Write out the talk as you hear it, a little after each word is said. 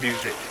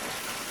Music.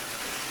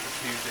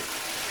 Music.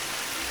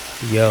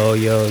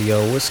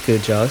 Yo, what's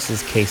good, y'all? This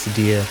is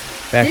K-Sadilla,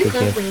 back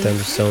again for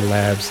Thunderstone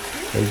Labs.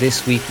 And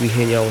this week we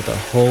hitting y'all with a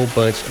whole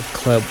bunch of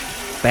club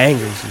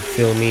bangers, you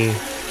feel me?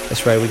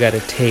 That's right, we got a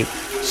tape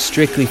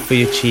strictly for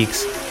your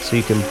cheeks so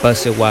you can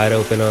bust it wide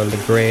open on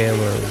the gram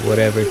or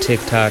whatever,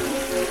 TikTok.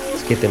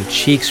 Let's get them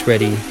cheeks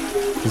ready,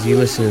 because you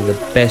listen to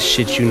the best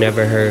shit you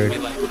never heard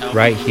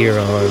right here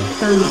on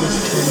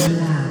Thunderstone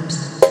Labs.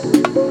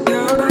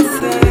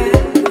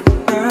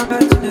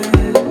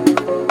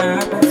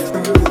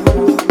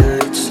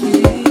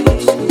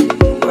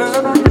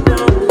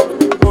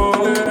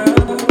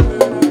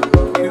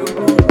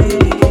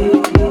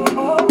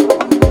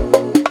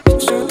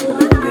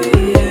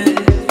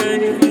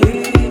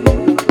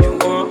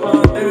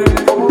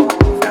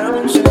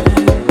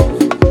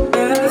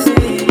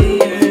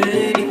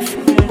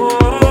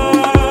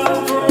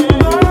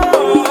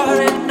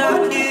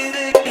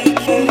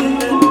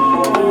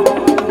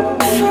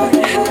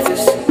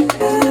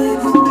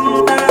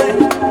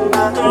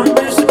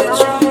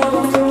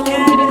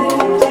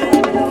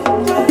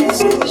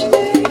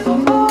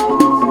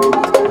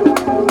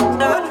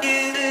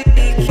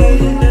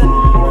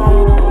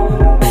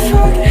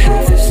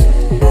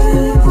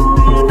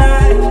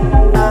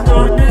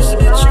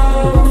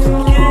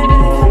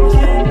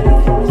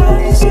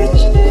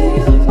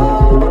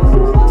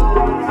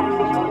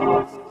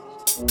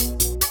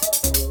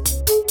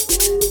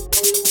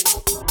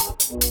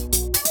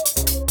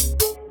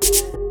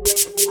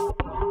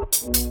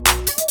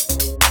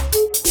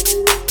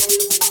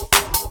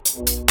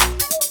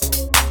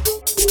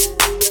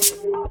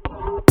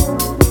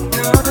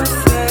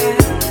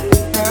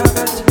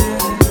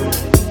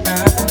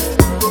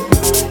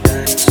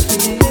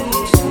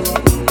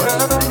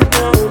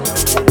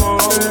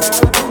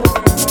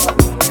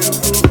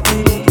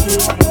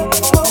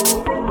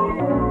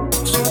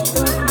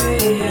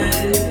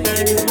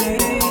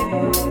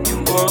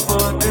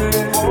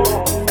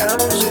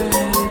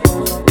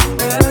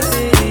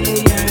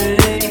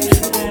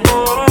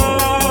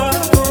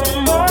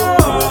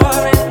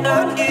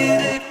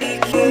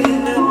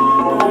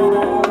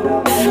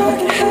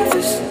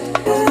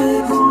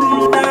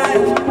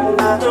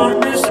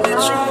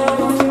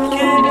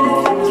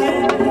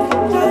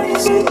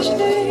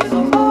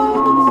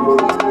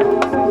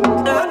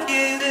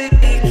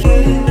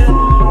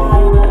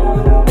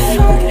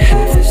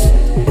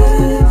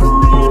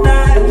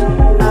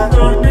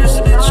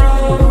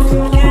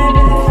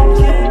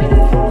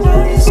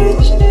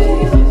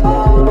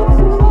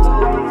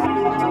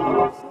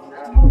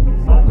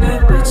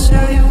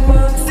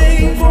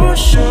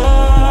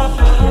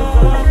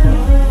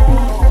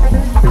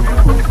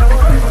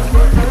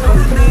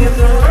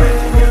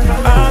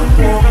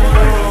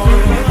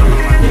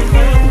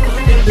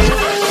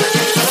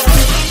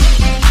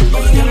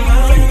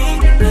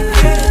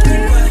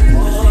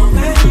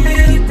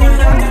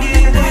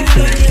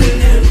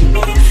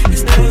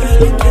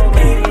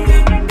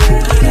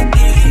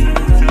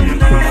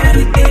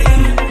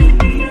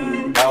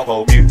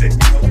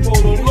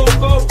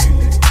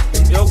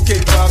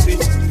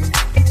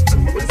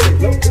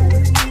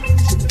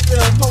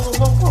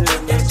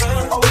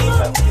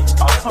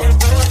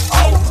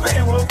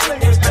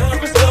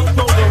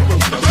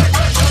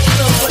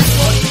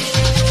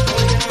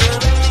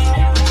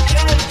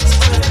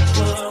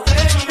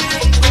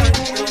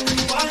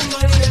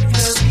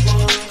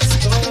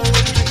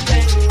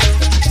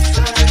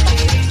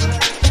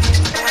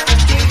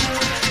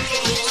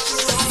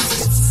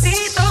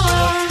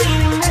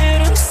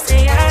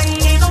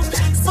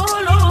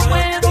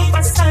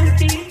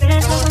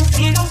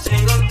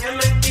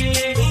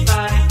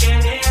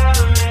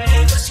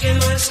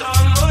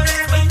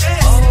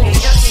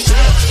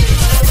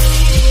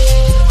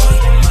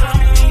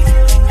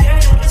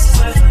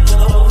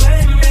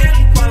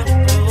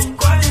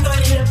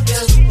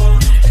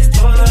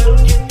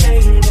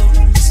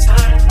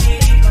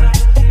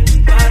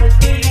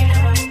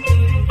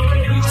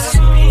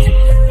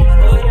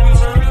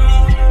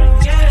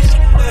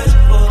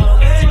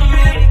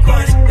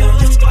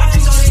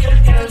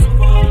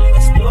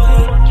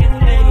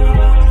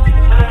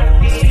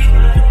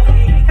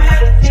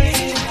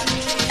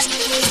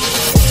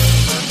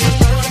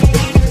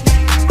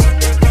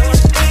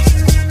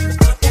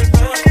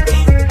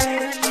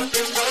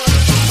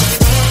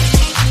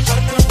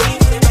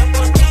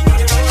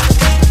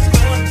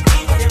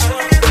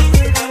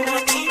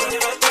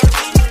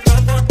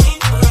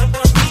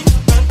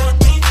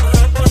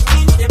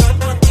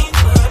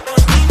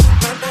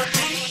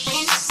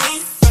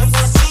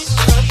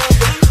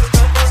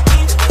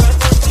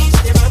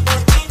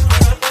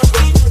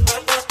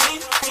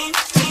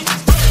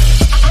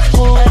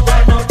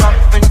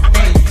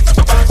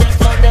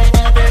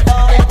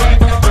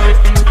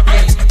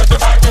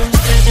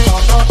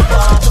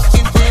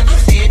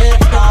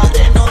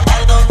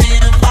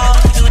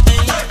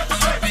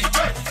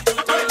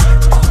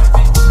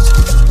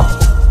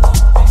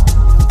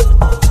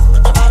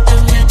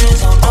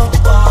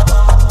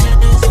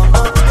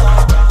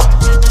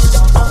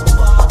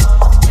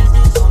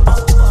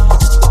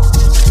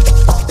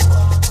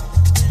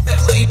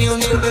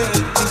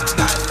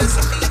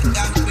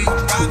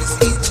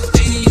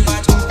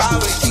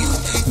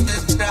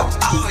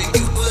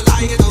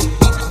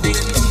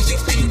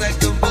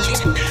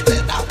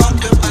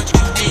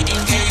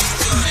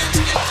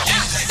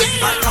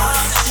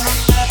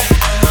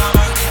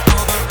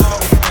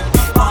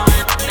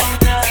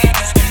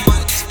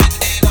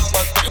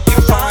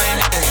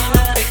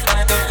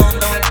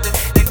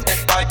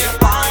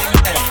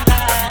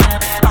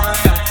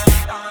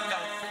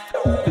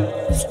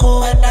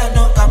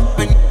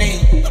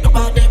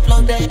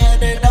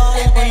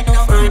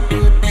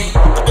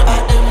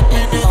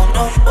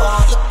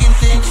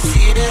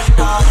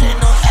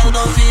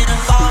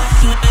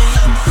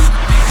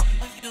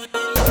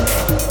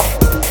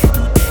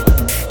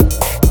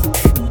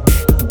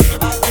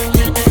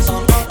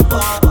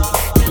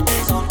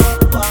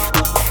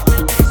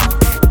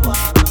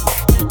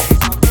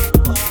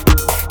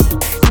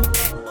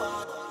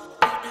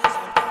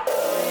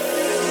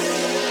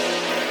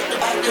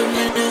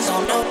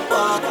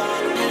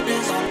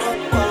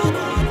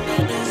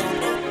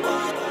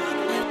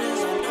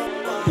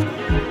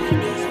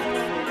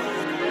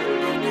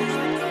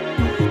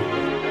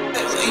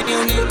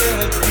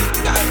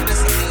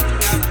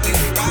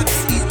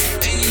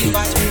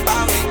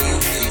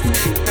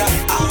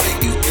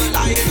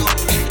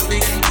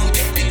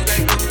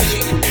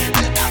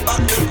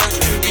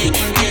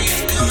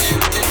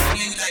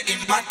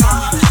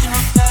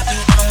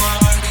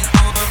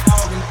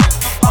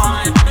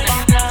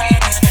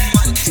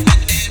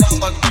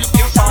 But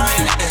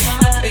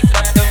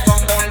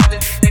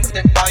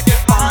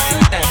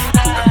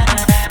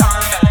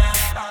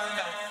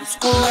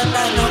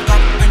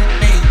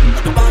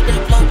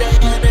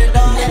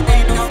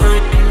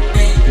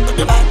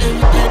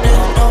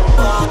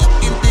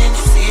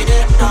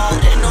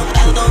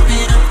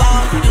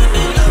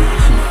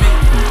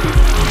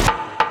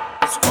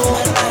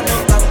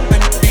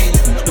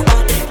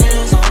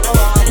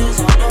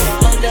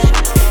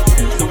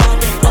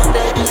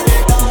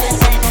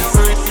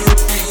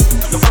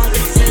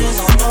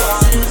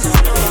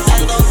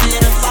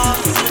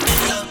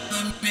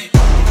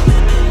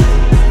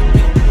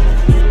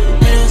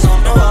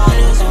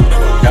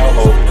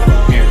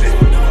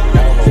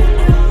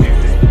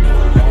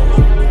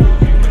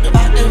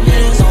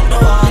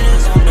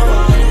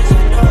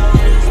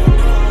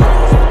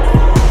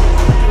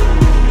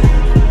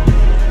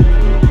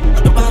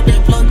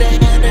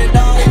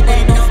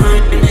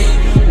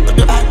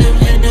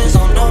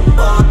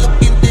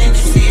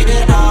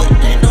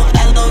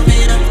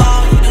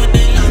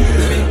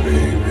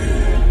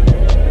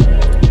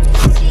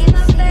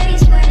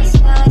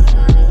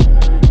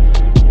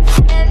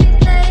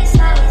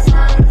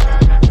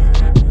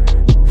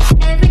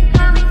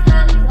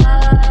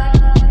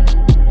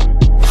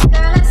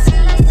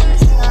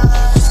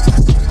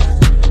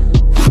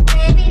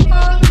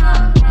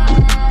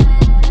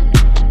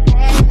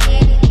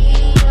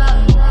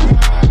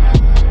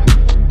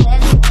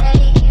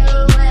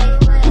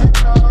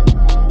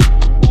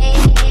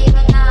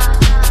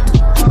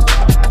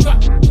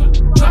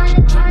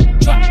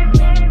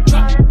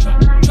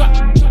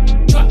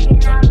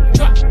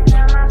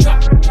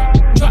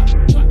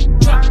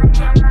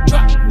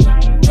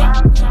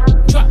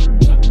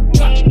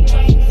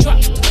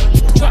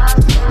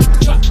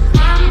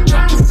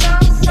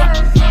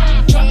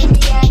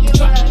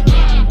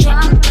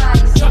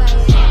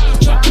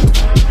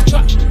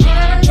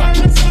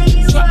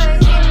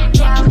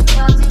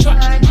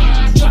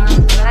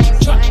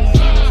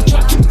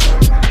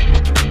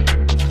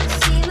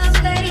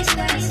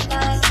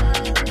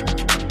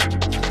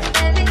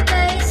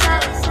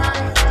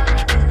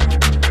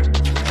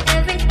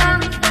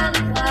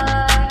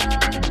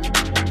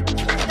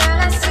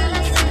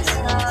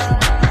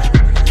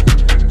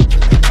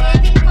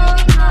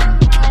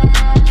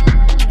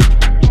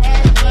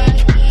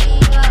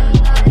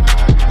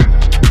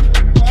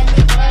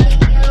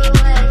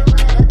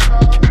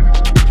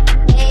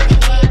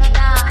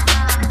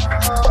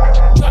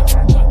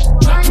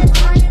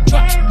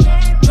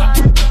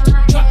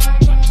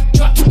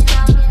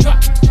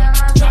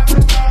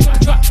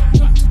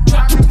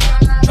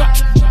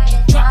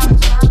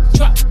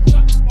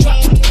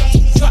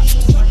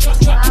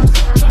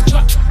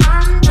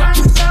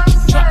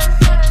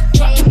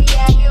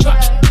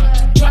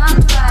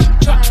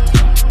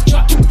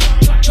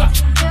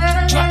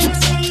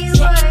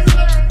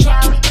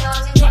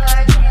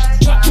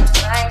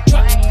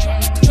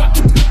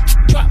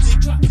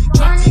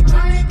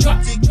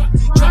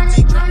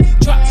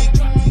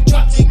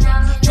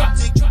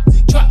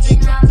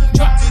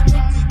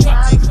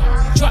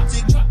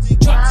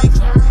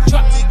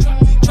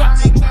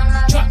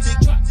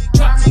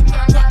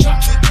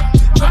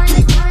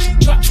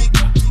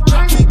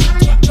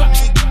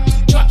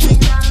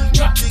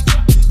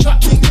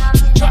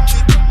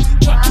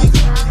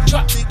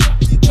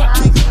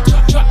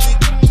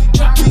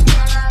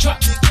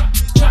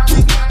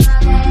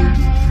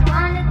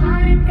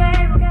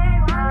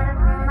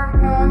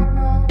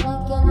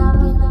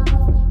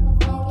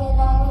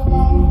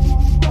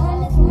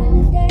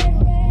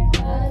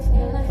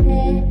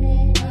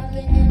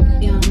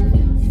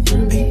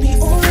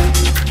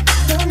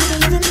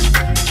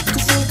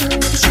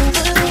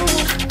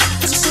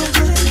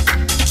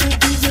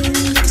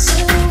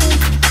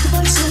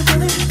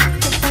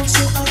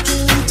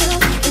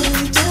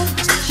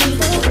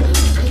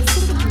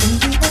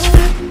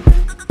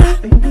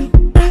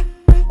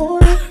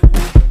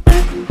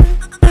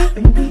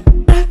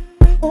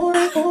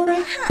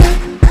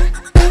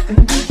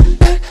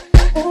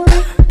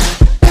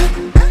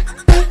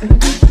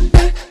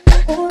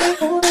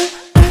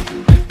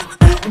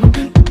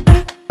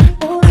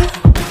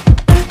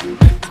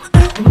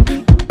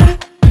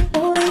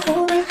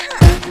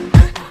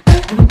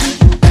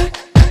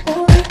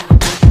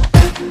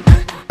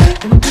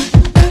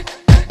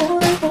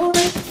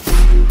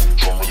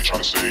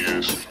trying to say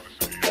is,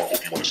 I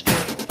hope you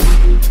understand.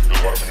 There's a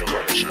lot of females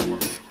out here shit,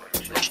 but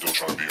I'm still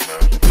trying to be a man.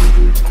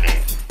 I mean,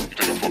 you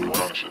think I'm fucking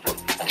around and shit, but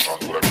I'm just trying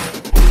to do what I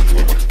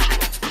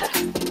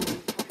can.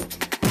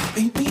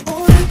 Baby,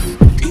 alright,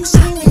 you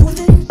see me with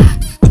it,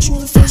 but you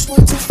the first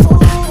one to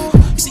fall.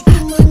 You see,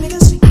 in my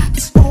niggas,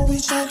 it's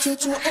always trying to all.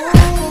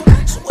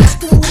 So what's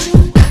good with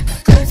you?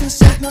 Cause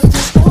it's like not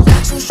just all.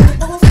 So show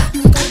off,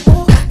 you got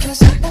all. Can I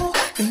say all?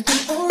 Baby,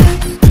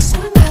 alright, so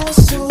now,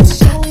 so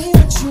show me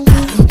what you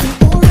want.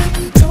 Baby,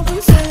 alright, tell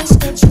your friends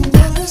that you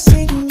wanna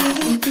see me.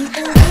 Baby,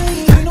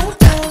 alright, you know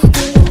down,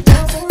 get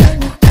down for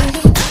anything.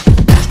 You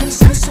wanna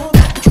see some,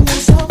 you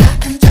want some,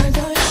 you don't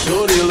like.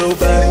 Shorty a little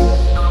body,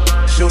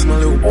 shorty my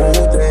little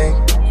old thing.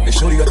 And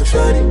shorty got the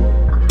fatty,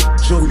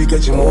 shorty be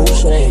catching mood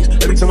swings.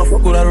 Every time I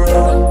fuck with her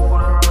around,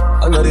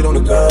 I nut it on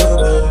the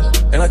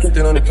covers, and I kept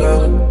it on the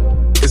cover.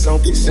 It's on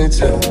kiss and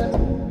tell.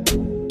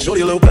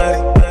 Shorty a little body,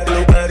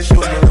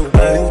 shorty my little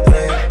body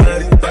thing.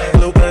 Body,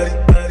 little body,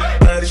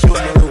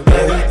 shorty my little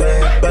body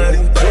thing. Body,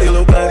 shorty a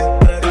little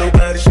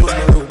body, shorty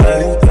my little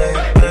body thing.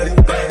 Body,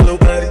 little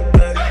body,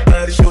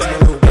 shorty my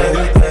little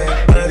body thing.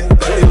 Body,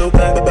 shorty a little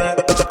body,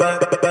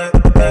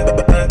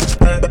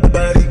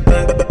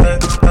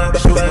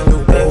 shorty my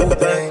little body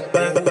thing.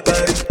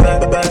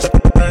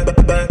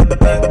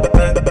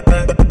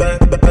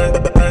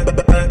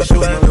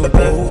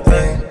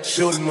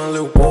 Shorty my little old thing. Shorty my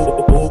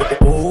little old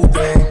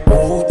thing.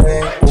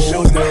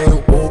 Shorty my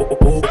little old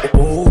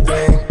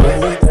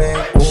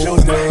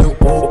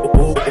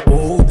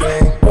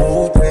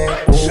thing.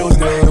 Shorty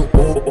my little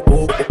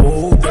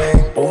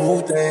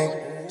old thing.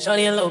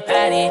 Shorty a little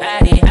patty,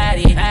 patty,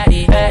 patty,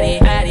 patty, patty, patty,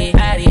 patty,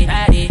 patty,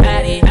 patty,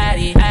 patty,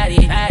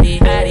 patty, patty,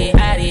 patty,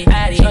 patty,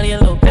 patty. Shorty a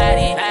little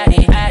patty,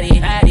 patty, patty,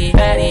 patty,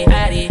 patty,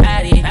 patty, patty,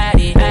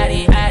 patty, patty,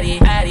 patty,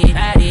 patty,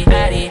 patty,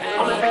 patty.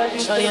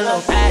 Shorty a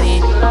little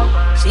patty,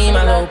 she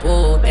my little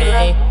boo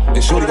thing.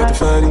 And shorty got the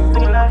fatty,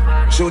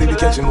 shorty be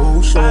catching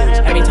mood swings.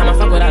 Every time I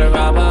fuck without a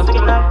rubber,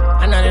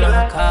 I nut it on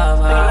her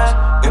covers.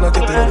 And I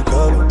kept it on the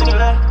cover,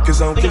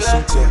 cause I don't kiss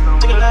and tell.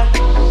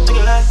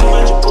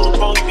 Pull the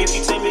phone, if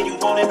you tell me you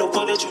want it, no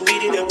fuck that you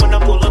need it. And when I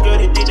pull up, girl,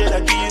 they did that, I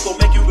give you, gon'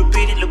 make you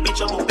repeat it. Little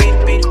bitch, I'm gon' beat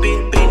it.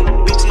 Beat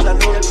till I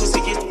know that pussy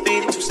gets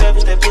defeated. Too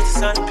savage, that pussy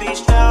sign the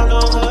peach. Down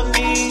on her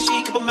knees,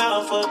 she keep her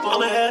mouth up.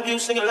 I'ma have you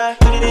sing it like,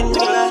 put it in,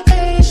 sing it like,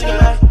 sing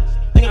it like,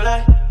 sing it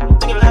like,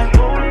 sing it like,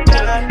 sing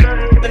it like,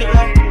 sing it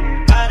like,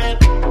 buy that,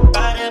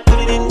 put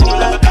it in, sing it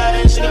like, buy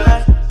that, sing it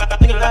like,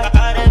 sing it like,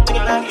 buy that, sing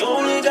it like. You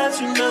only got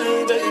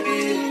tonight, baby.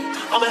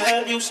 I'ma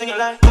have you sing it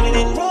like, put it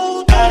in,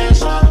 roll, buy that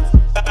song.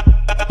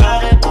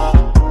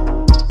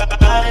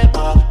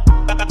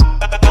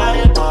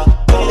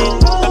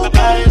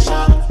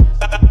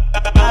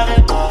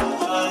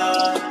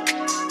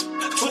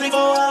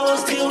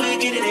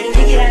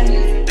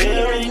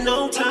 There ain't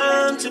no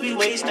time to be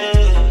wasted.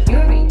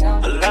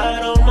 A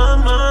lot on my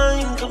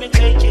mind, come and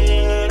take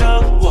it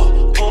off.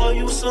 Pour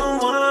you some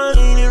wine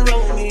and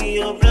roll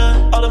me a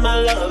blunt. All of my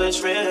love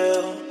is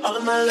real. All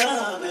of my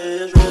love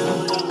is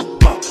real.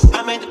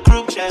 I made the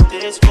group chat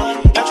this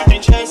morning. Got you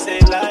been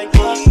chasing like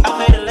me. I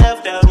made a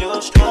left down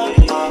your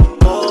street.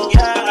 Oh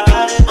yeah,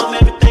 I'm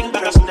everything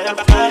personal. I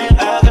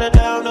got her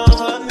down on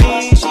her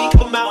knees. She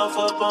keep her mouth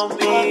up on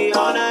me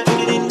all night.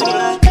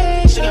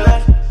 Sing it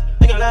like,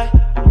 sing it like, sing it like,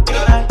 sing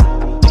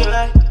it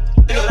like,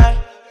 sing it like,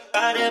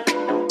 buy that, sing it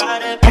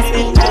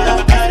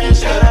like, buy that,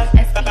 sing it like,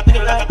 sing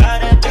it like, buy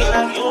that, sing it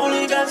like. You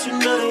only got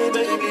tonight,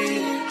 baby.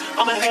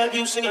 I'ma have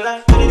you sing it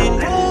like, put it in,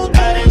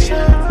 buy that, sing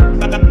it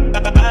like,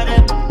 buy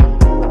that.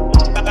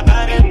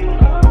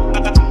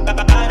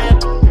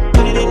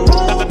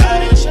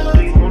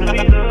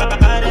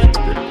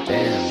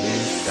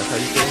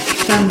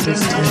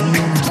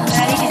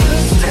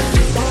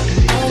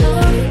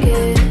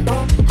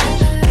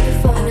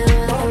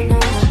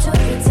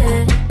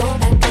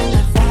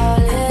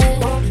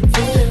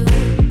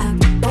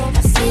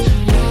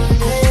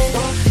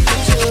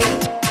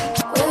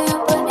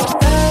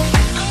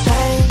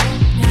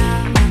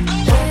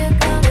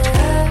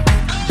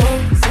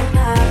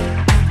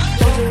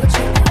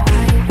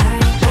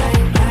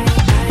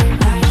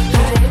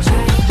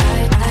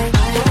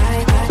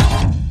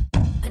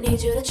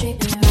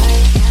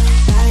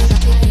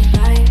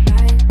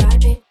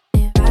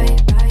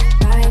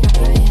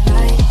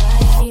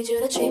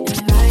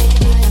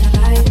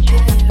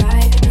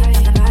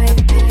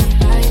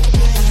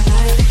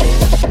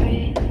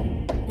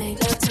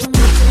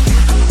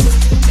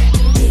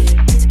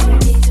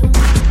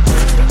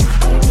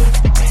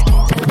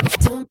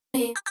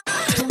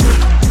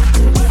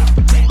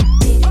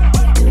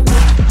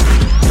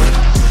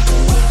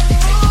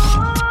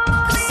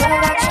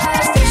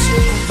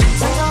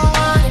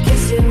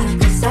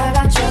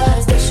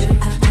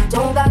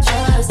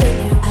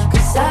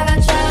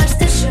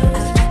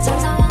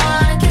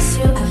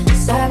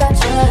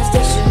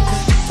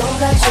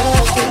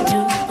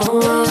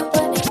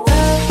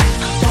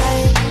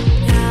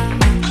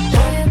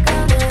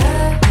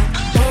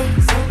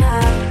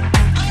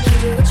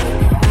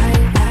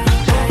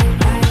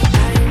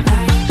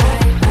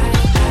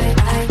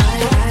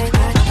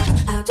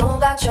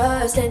 got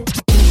trust in you.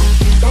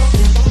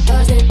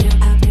 Trust in you.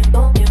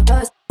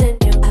 Trust in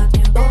you.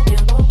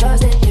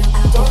 Trust in you. I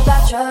don't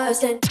got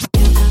trust in you.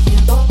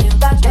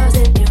 Got trust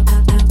in you.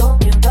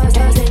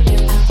 Trust in you.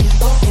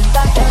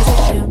 Got trust in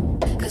you.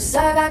 'Cause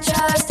I got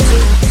trust in you.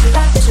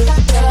 Got this, you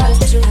got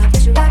trust in you.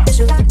 Got this,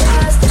 you got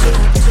trust in you.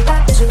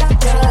 Got this, you got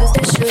trust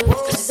in you.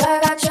 'Cause I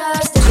got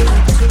trust in you.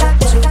 Got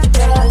this, you got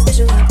trust in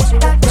you. Got this, you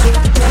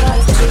got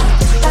trust in you.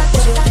 Got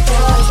this, you got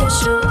trust in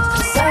you.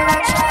 'Cause I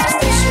got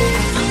trust in you.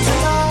 I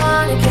don't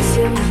wanna kiss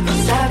you.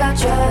 'Cause I got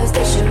trust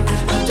in you.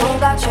 I don't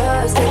got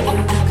trust in you.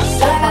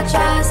 'Cause I got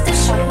trust in you.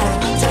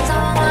 I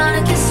don't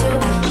wanna kiss you.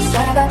 'Cause I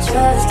got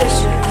trust in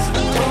you. I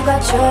don't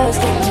got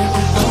trust in you.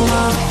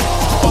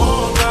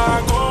 Otra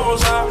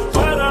cosa,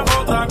 fuera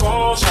otra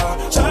cosa.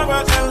 Sabe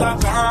que en la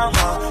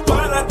cama tú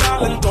eres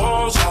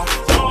talentosa.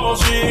 No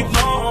se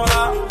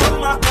ignora, es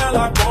más que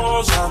la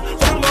cosa.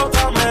 Cuando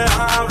te me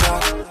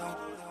hablas,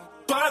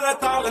 tú eres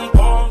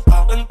talentosa,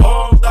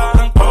 talentosa,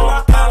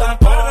 talentosa,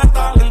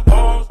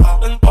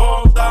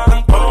 talentosa,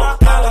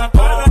 talentosa,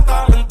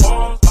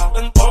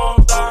 talentosa, talentosa, talentosa,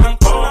 talentosa,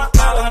 talentosa,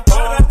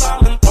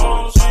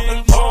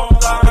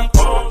 talentosa, talentosa,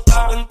 sabe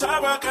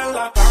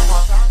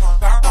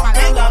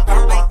que en la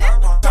cama,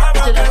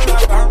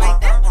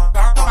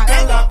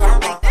 en la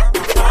cama.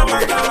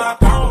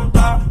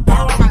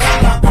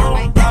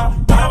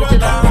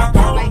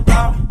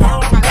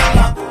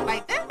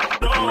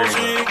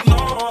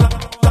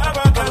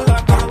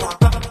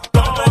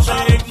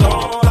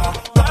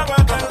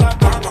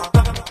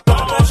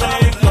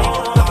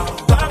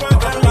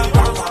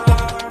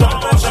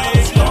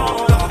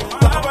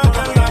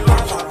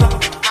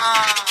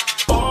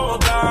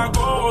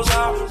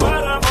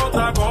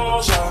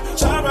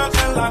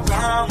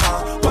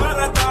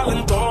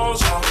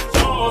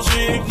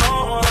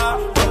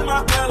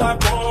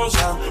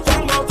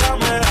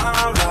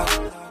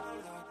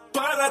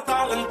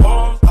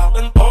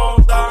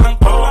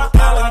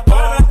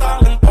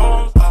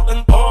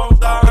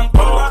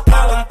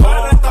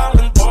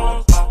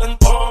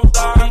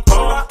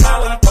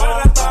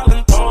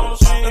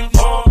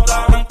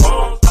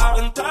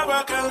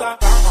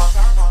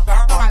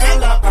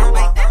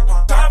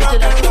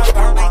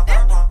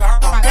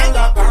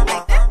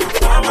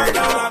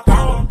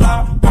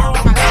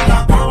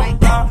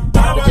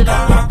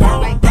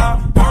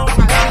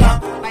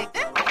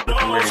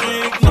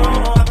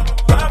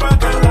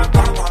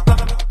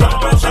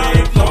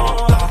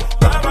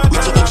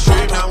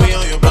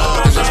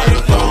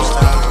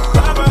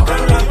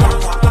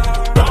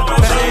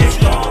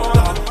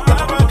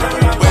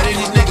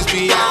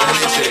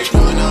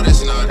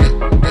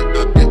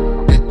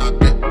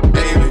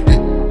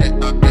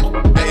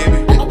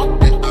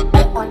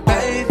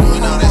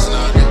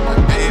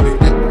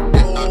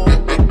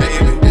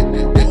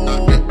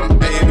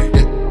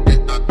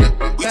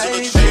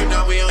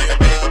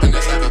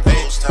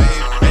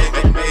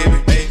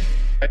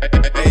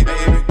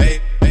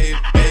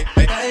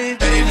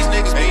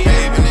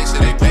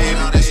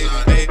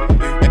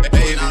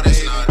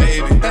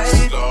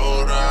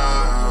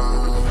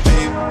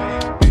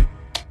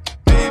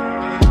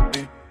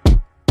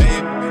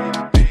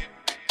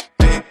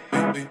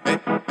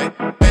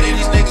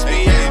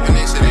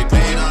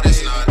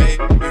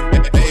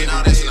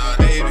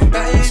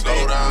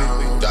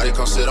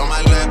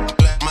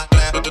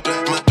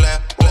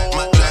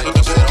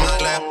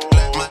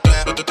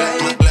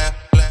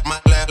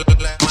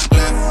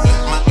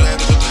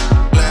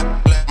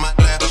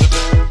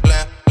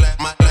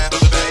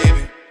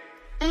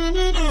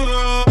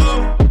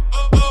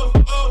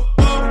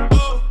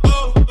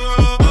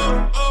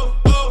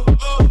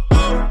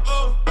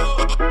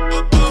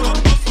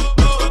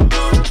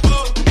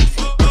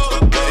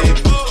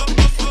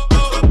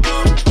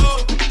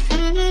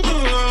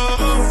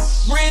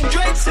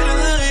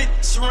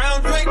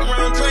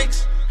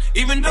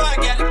 Even though I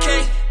got a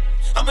K,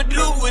 I'ma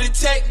do what it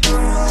take.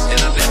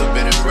 And I've never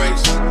been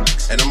embraced,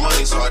 and the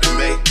money's hard to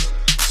make.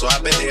 So I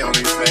bet they on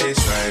their face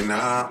right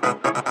now.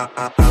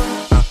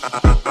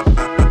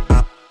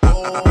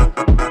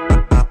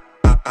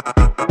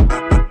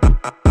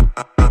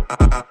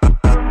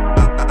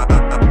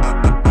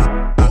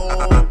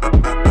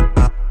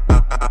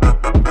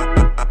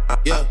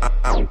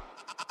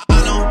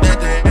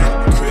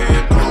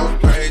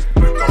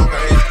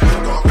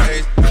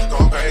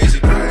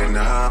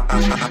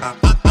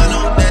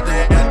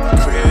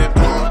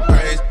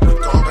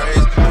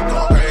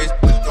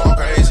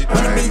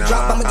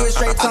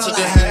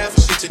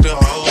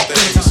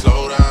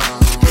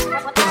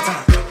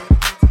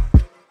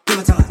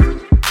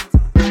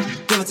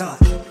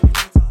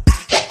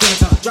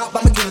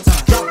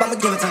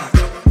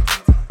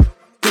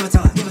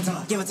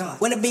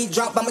 When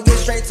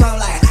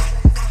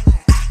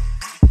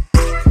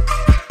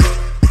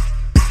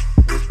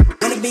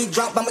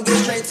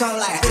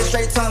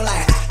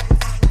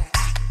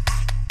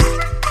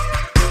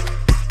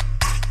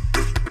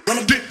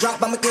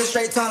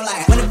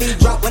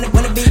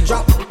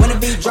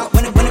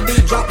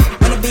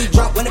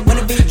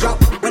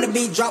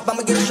the beat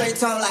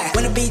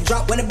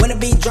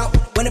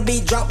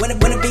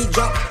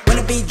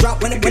drop,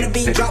 When the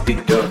beat drop,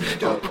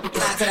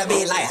 slide to the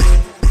beat like.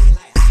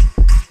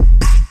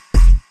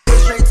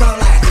 Straight tone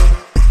like.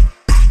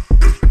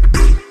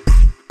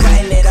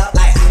 Cutting it up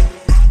like.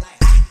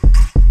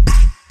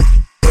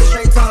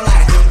 Straight tone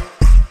like.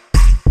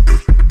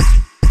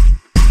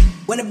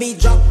 When the beat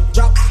drop,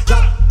 drop,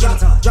 drop, drop,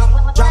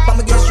 drop, drop,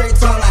 I'ma get straight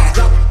tone like.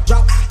 Drop,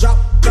 drop, drop,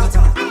 drop.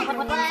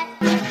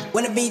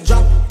 When the beat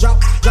drop, drop,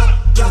 drop,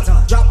 drop,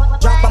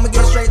 drop, drop, I'ma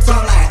get straight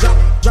tone like. Drop,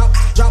 drop,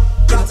 drop,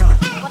 drop.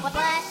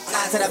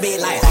 Slide to the beat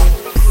like.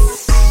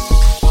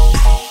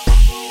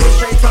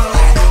 Straight tone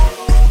like.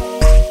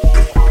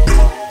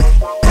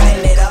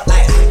 Cutting it up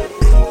like.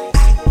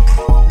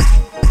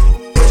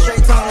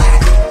 Straight tone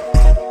like.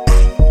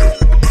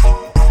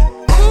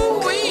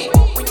 Ooh-wee.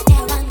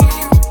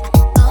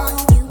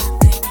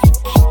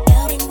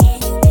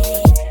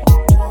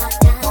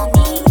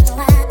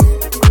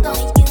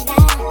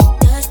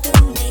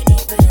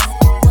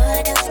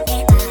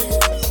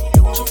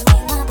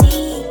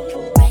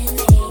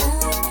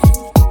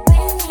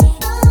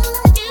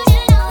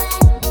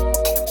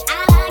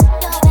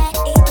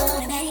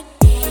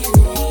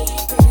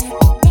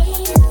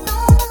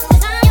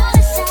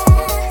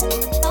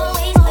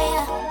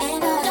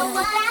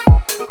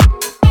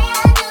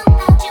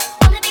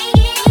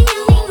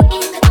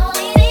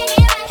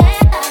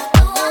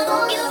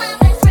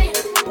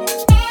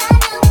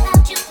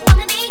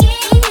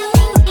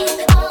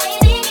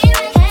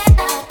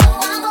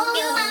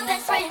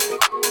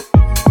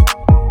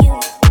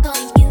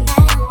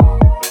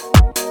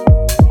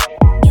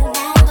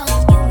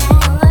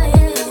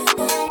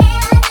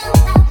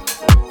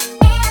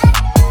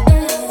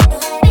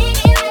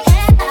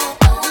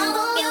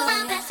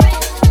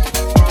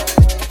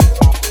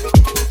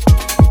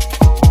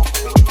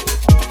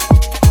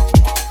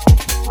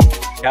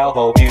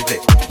 Cowboy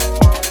music.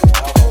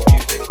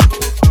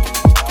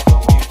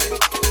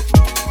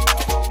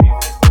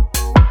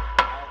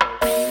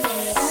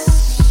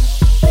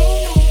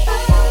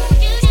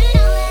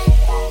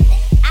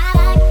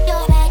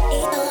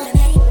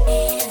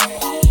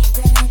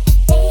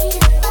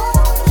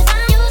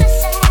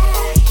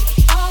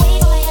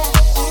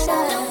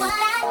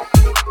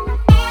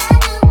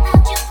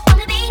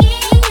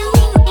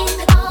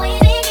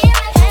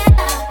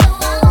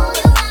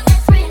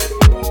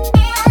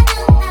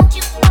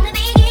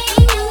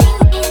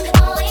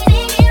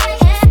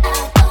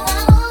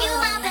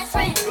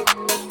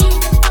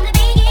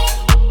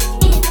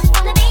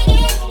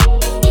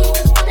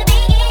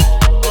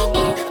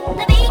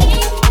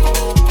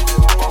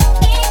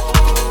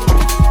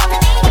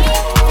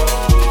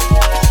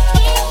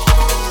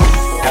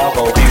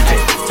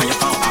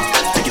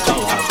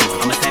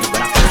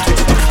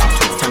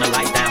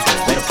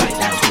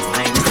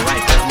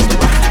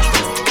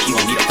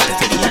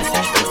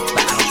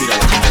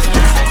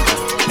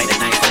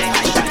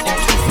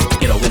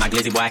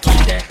 Boy, I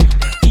keep that,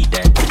 eat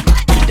that,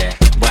 eat that.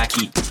 Boy, I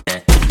keep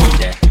that, eat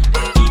that,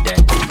 eat that.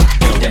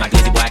 Yo, then my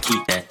glizzy, boy, I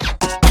keep that,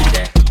 eat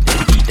that,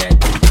 eat that,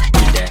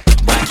 eat that.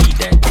 Boy, I keep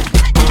that,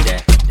 eat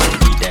that,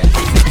 eat that.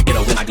 You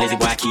know, with my glizzy,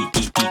 boy, I keep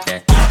that, boy,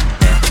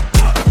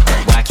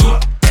 I keep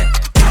that, eat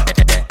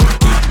that.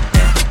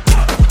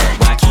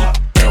 Boy, I keep,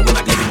 you know, with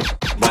my glizzy,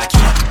 boy, I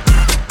keep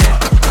that,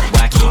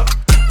 boy, I keep,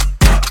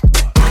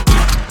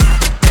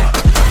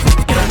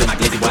 you know, with my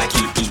glizzy, boy, I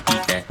keep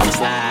that. I'ma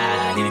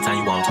slide anytime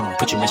you want.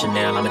 Put you in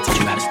Chanel, I'ma teach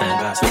you how to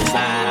stand. Slip and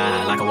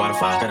slide like a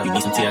waterfall. You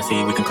need some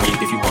TLC, we can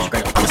creep if you want.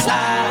 I'ma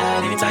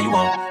slide anytime you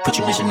want. Put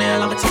you in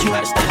Chanel, I'ma teach you how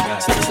to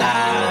stand. Slip and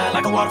slide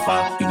like a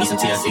waterfall. You need some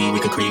TLC, we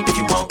can creep if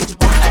you want.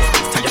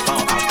 Turn your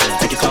phone off,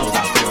 take your clothes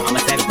off. I'm a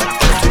savage, but I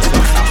feel like it's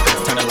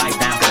turn the lights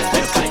down, let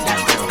the fight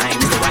down. I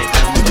ain't Mr. Right,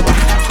 I'm Mr.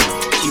 Right now.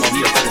 She want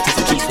me to fuck her till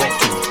some key sweat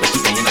too, but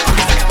she saying the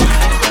office I got beat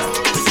in the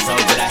pussy so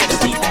good I had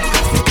to sneak that.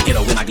 Get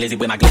her with my glizzy,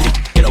 with my glizzy.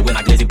 Get her with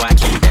my glizzy, boy I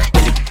keep that.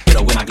 Get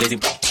her with my glizzy.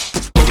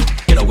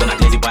 Get her with my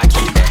glizzy, boy I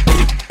keep that.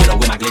 Get her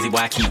with my glizzy, boy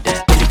I keep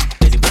that.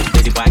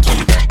 Glizzy, boy I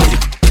keep that.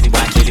 Glizzy, boy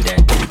I keep that.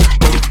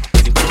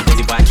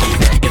 Glizzy, boy I keep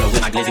that. Get her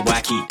with my glizzy, boy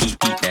I keep that. Eat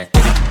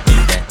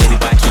that. Glizzy,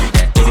 boy I keep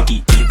that. Glizzy,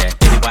 eat that.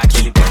 Glizzy, boy I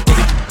keep that.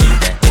 Eat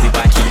that. Glizzy, boy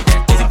I keep that.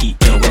 Glizzy, eat.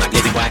 Get her with my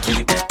glizzy, boy I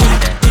keep that.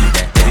 Eat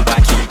that. Glizzy, boy I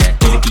keep that.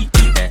 Glizzy, eat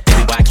that. Glizzy, boy I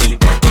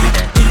keep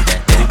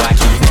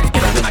that. Eat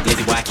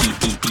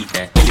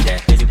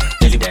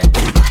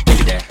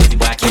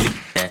that.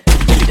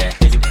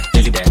 Glizzy,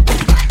 boy I keep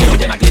that. Get her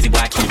with my glizzy, boy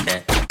I keep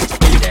that.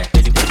 Eat that.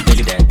 Glizzy, that. Glizzy,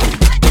 that.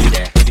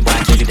 Glizzy, boy I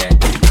keep that.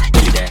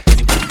 Eat that.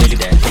 Glizzy,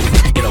 that.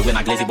 Get her with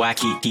my glizzy, boy I keep that. My glizzy boy, I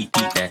keep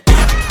that.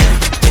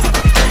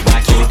 Boy,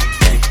 I keep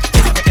that.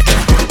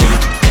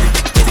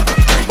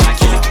 Boy, I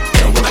keep.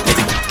 Yo, with my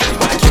glizzy, boy,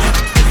 I keep.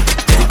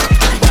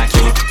 Boy, I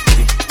keep.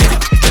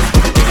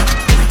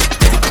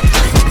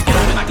 Yo,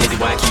 with my glizzy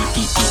boy, I keep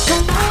that.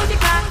 Don't know if you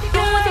got,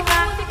 don't know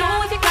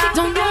if you got,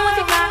 don't know if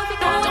you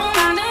got, don't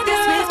wanna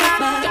disrespect,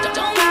 but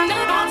don't wanna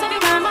bounce if you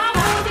got my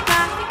know if you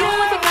got,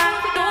 know if you got,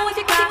 know if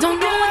you got, don't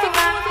know if you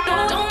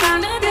got, don't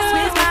wanna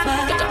disrespect,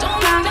 but don't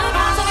wanna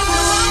bounce if you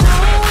got my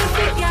know if you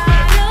got.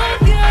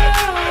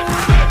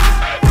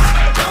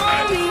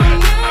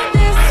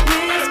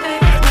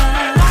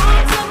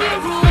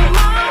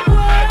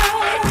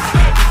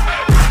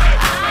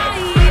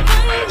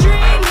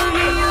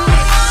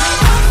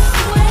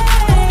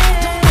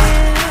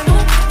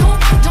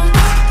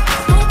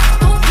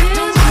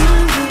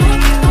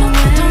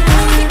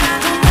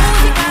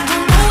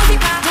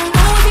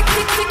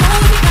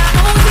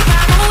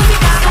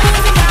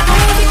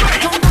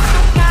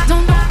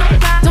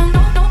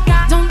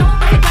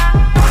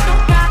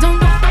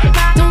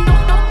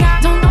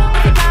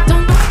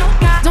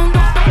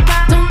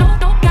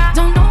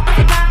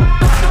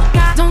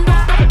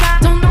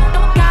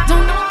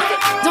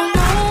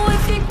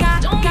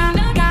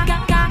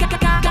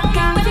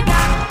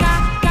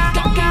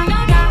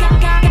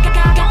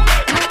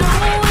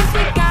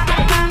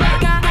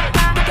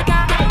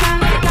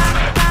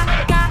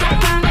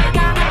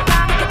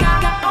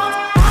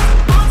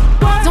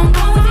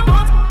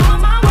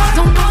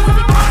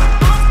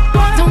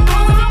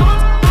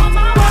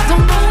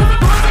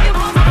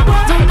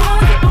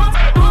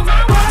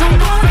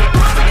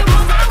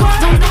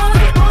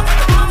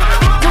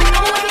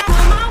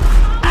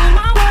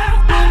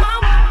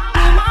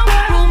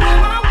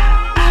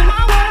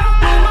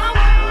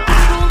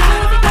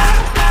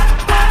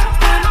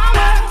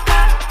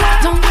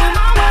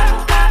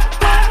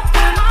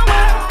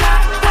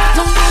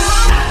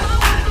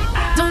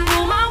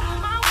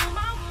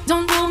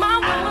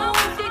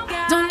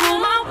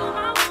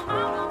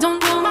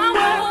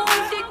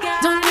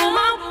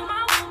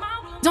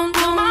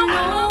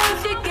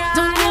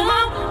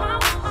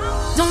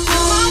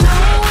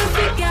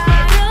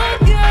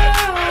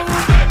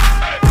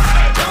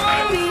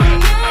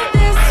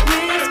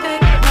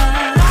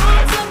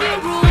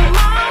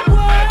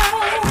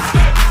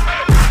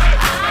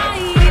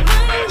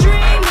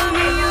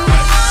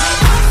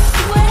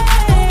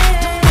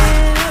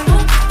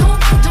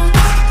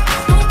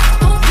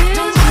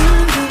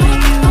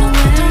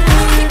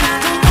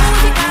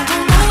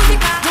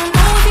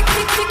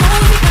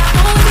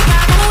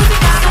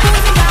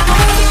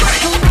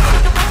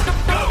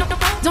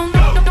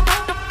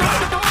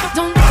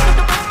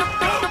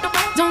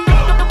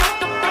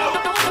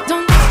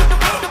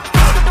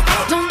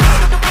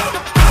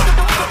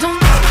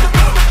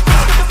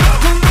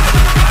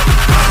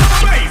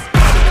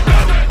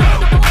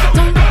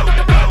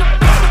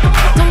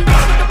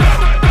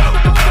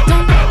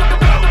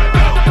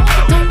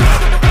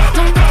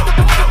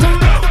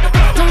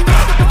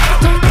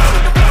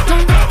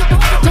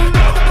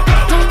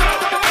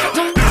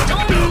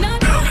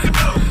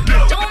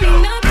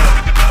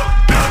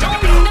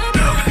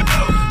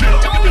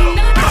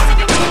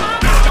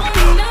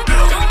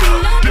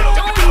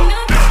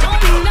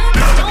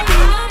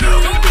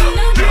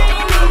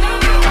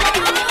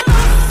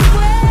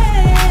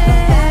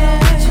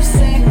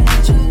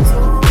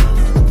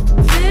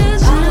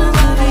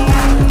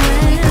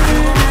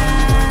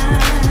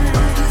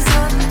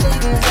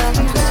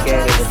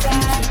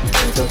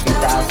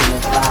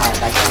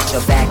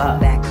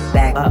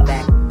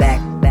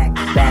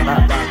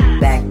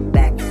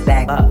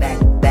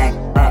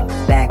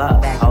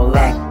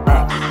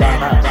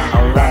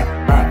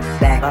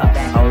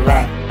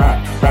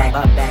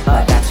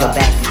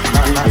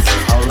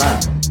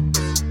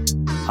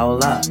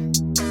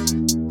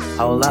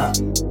 hold up,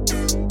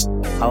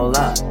 hold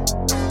up,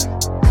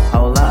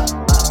 hold up,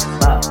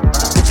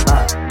 hold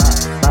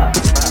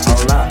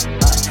up,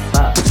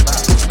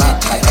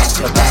 like that's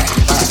your back.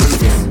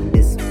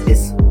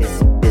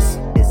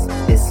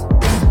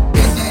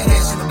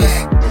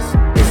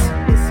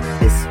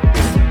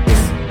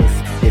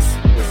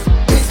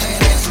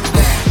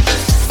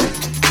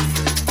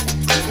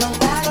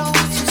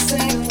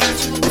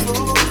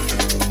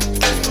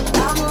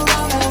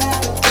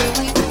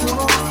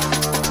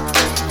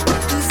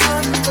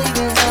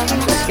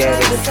 Scared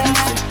of the future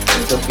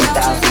until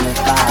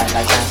 2005.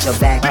 Like that's your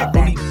back, back,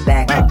 back,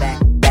 back, back,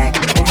 back,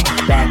 back,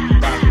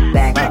 back,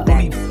 back,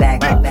 back, back,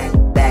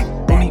 back,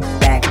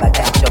 back, like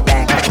that's your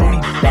back, back,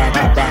 back,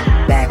 back,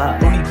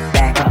 back,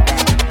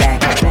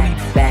 back,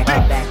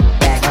 back,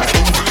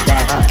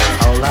 back, back.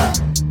 Hold up,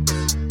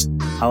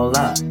 hold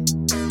up,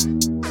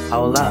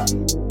 hold up,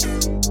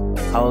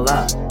 hold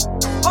up,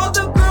 hold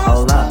up,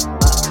 hold up.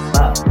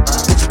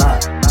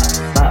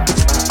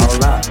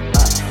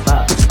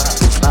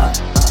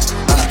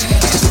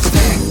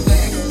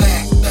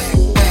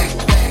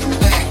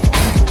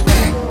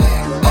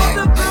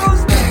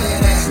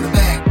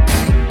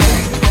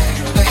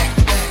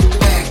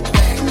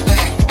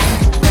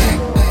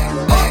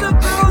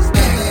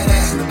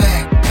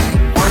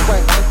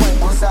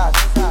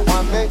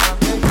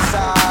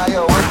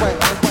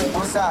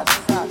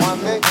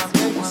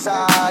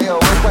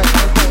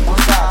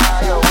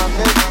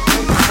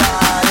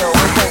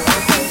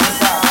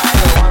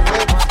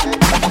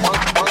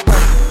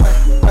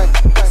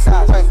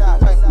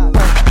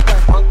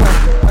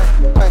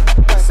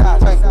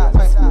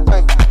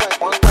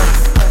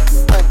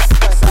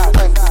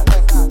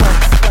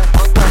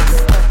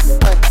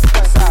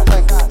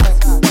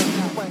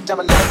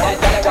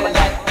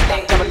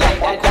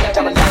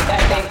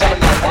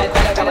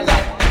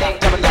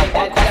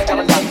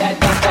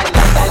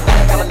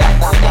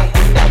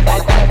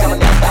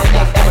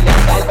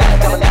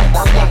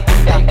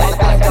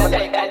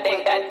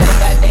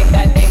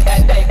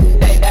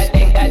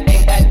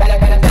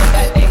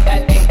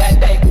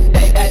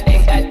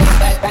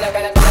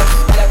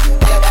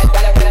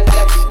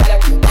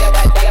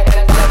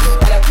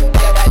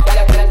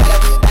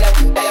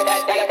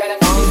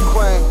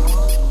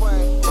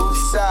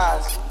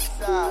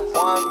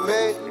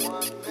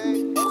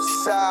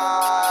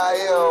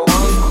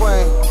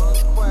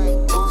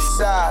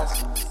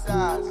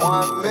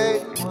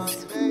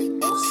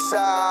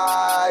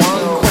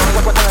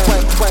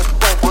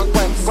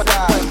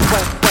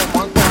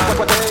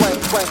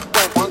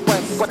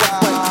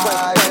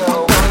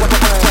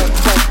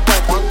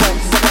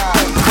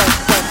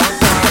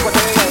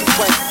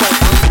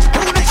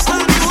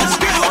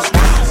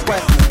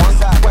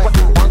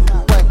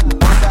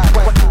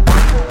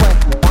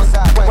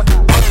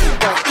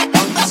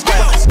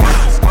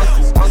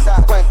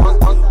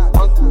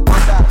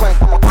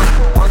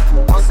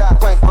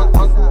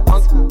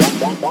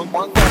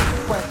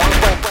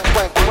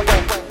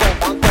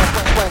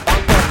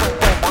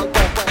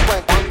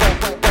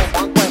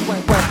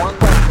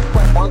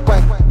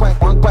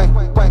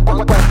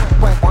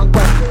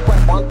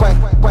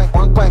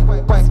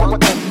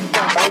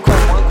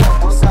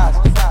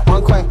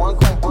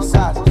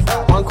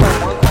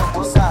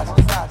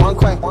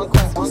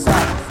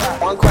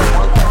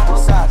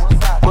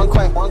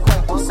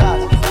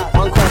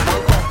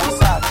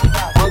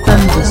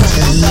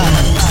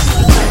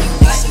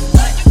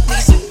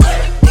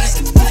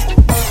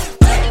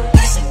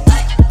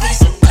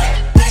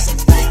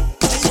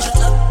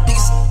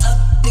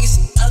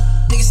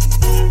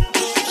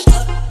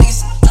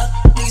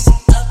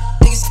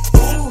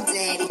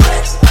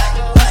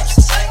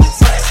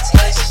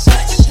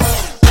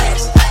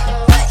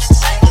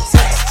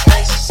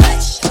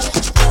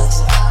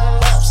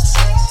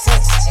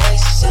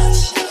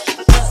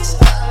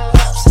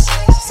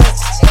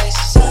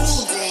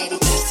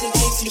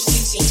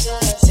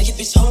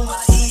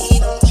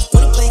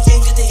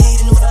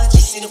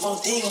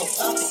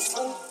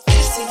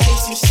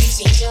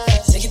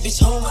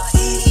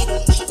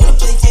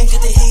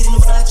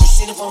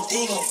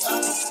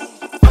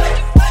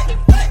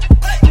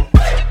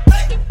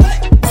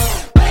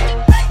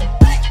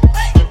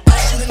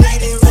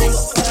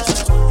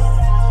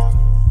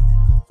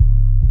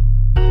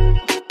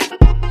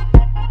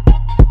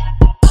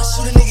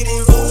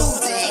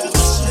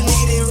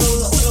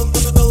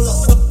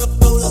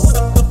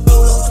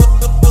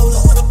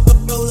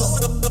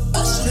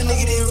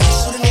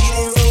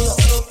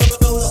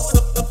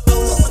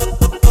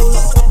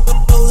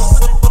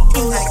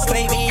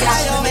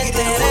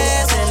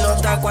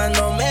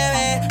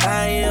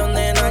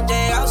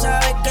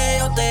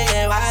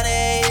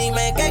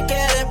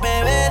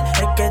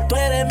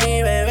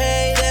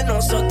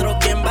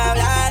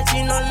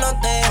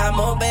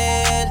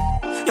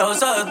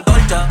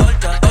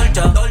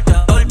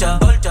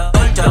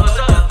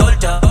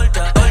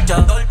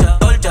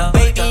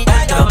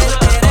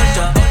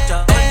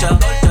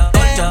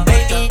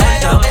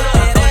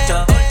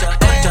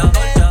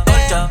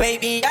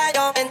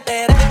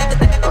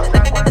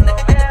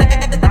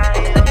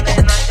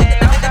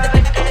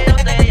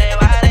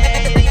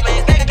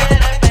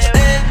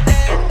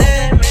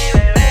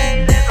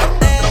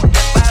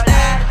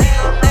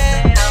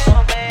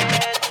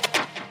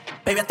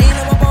 ti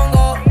no me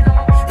pongo,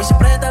 y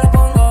siempre te lo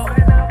pongo.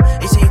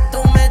 Y si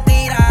tú me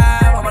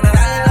tiras, vamos a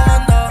nadar en lo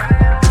hondo.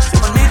 Si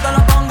por mí te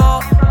lo pongo,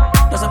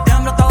 de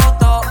septiembre hasta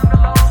agosto.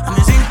 A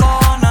mis 5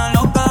 años,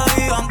 lo que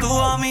digan tu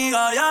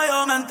amiga, ya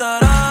yo me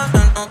enteré.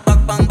 Se nota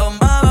cuando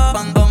me ve,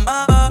 cuando me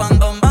ve,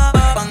 cuando me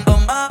ve, cuando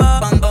me ve,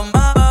 cuando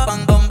me ve,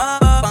 cuando me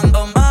ve,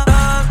 cuando me ve.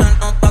 Se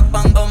nota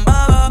cuando me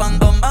ve,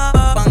 cuando me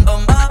ve, cuando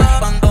me ve,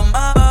 cuando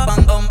me ve,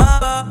 cuando me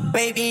ve.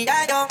 Baby, ya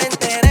yo me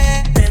enteré.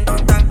 Se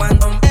nota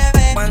cuando me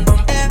ve, cuando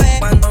me ve,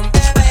 cuando me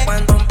ve,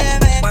 cuando me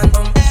ve, cuando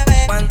me ve,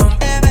 cuando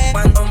me ve,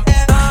 cuando me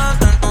ve.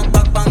 Se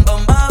nota cuando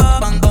me ve,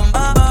 cuando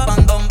me ve,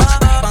 cuando me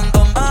ve, cuando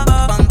me ve,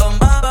 cuando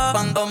me ve,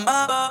 cuando me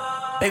ve.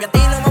 Baby, a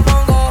ti no me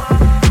pongo,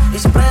 y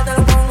siempre te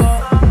lo pongo.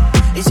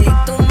 Y si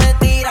tú me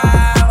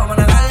tiras, vamos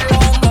a nadar en lo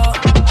hondo.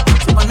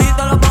 Si por mí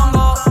te lo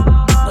pongo,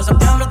 de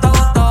septiembre hasta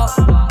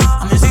agosto.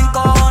 A mis 5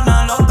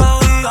 años, lo que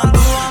digan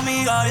tu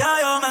amiga, ya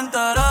yo me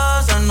enteré.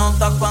 Se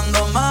nota cuando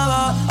me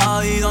ve,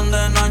 ahí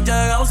donde no has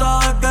llegado,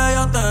 sabes que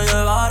yo te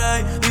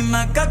llevaré.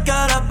 Dime qué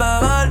quieres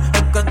beber,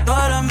 es que tú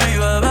eres mi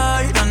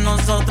bebé. Y de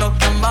nosotros,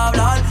 ¿quién va a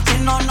hablar si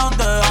no nos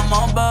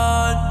dejamos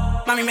ver?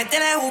 Mami, me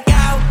tienes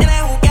buqueado,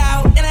 tienes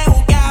buqueado, tienes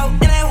buqueado,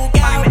 tienes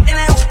buqueado. Mami, me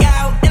tienes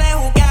buqueado, tienes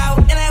buqueado,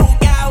 tienes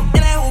buqueado,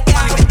 tienes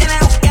buqueado. Mami, me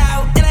tienes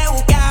buqueado, tienes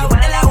buqueado,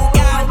 tienes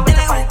buqueado,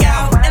 tienes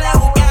buqueado, tienes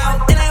buqueado,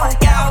 tienes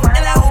buqueado,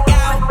 tienes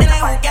buqueado,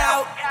 tienes buqueado.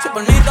 Si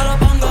por mí te lo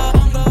pongo,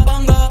 pongo,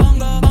 pongo,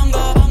 pongo, pongo,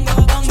 pongo,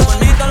 pongo. Si por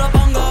mí te lo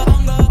pongo,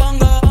 pongo,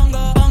 pongo,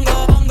 pongo, pongo,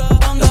 pongo,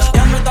 pongo. De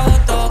septiembre hasta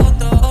agosto,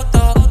 agosto,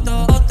 agosto,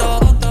 agosto,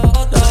 agosto,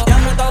 agosto. De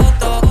septiembre hasta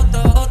agosto, agosto,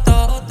 agosto,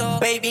 agosto.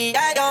 Baby,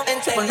 ya yo me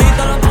enteré. Si por mí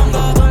te lo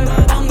pongo, pongo,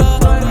 pongo,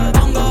 pongo,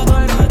 pongo,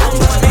 pongo.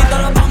 Si por mí te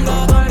lo pongo,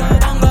 pongo,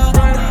 pongo,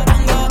 pongo,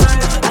 pongo, pongo.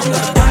 De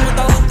septiembre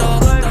hasta agosto,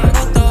 agosto,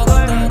 agosto,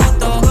 agosto,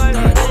 agosto,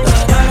 agosto. De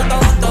septiembre hasta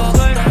agosto,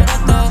 agosto, agosto,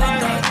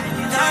 agosto.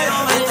 Ya yo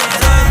me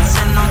enteré.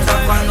 Se nota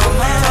cuando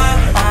me ve,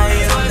 ahí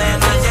donde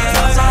no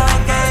llego, sabes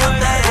que yo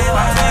te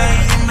llevaré.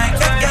 Y dime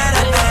qué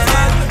quieres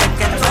beber, es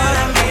que tú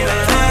eres mi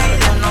bebé. Y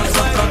de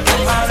nosotros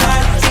quién va a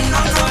hablar si no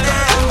nos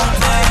dejamos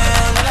ver.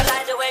 I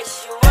like the way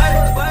she work,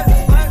 work,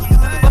 work, work,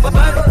 work,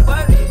 work,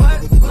 work, work,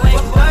 work,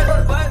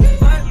 work,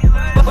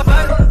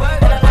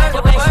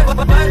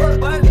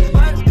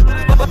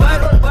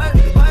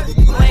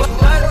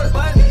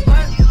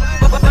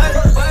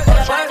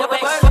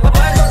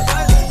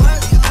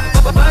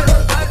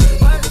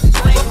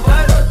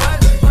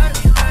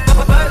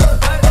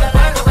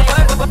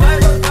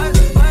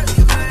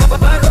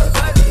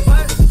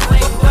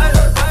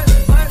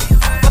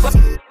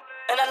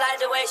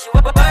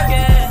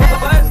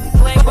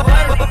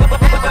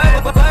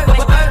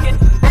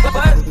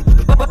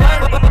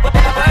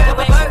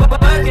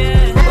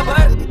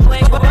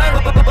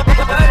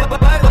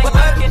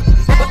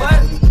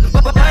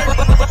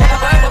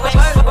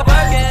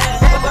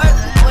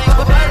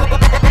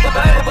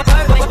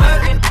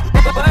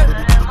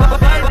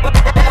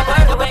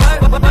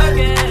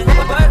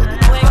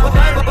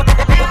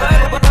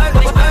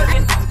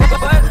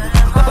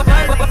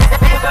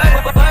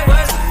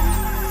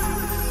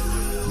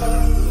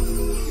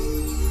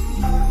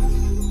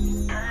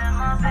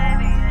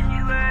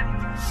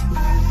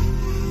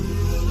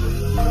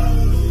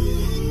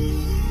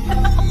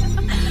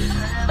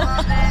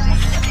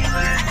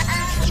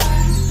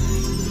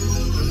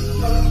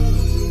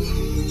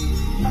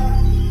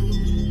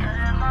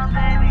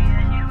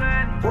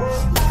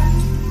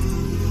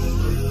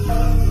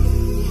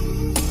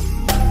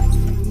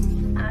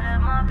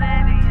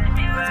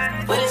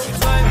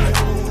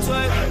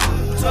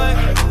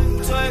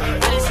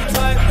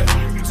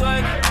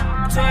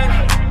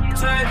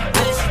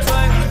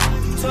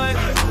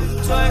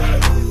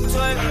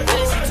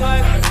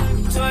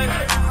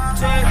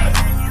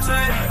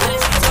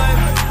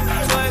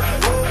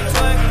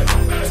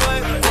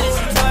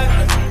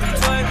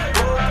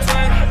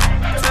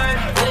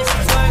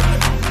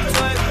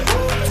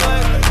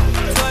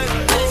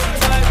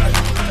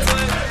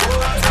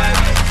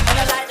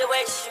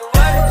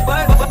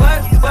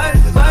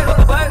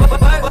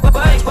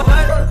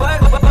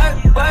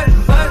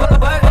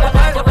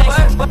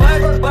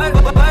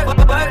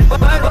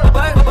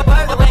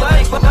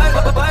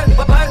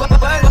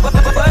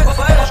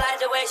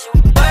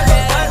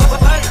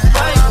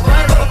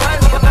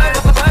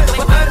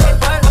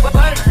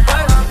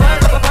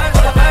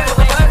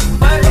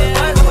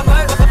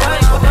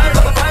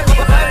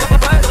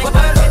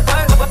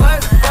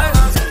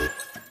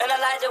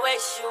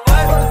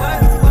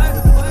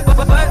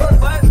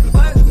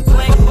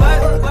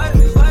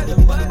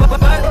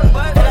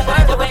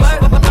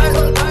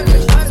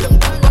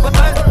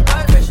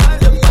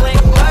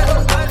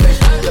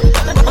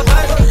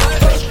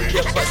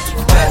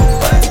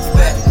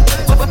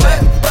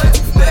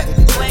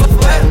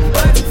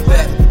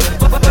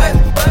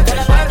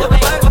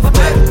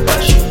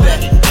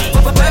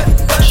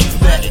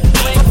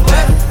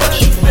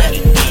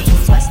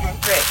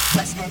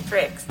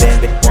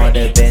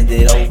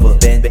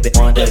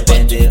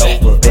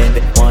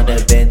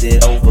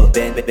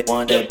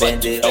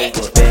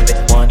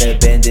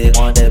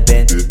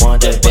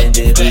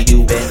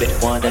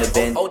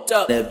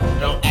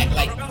 Don't act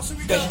like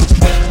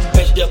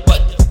bitch your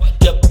butt,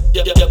 your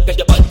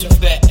butt too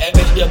fat.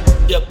 Bitch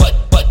your butt too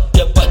fat.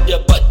 Your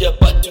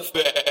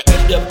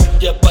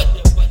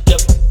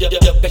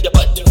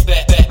butt too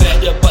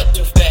fat. Your butt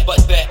too fat. Butt.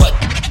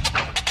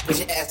 Put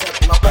your ass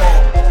up in my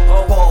palm.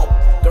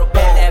 Girl,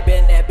 bend that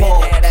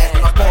ass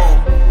in my palm.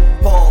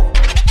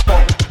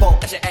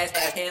 Put your ass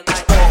hand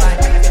like.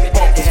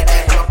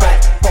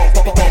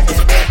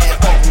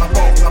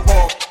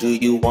 Do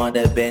you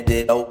wanna bend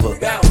it over?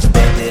 Bend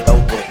it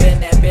over.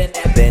 Bend that.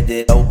 Bend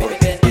it over.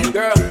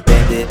 Girl,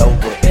 bend it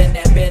over. Bend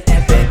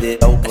that. Bend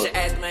it over. Put your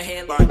ass in my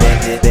hand like.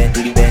 Bend it.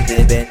 Do you bend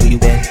it? Do you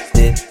bend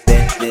it?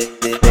 Bend it.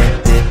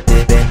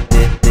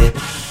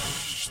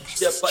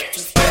 Your butt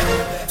too fat.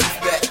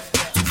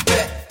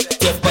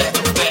 Your butt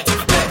too fat.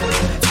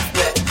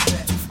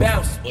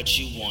 Bounce. What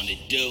you wanna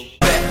do?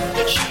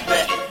 What you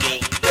wanna do?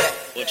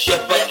 What your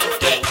butt too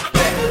fat?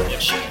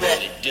 What you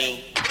wanna do?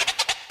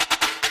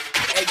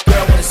 Hey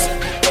girl, wanna see me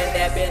bend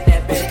that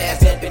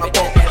ass up in my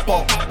palm. Put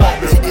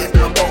your ass in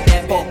my palm.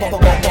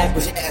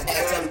 Put your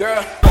ass up,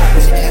 girl.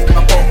 Put your ass in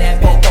my palm.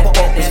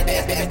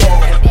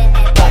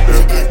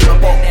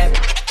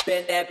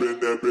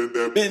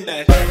 Bend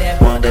that.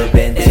 Wanna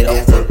bend it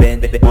over?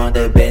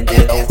 Wanna bend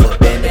it over?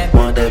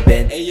 Wanna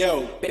bend. Hey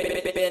yo,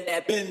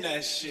 bend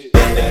that shit.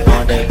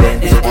 Wanna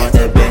bend it?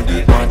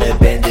 Wanna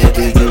bend it?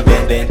 Do you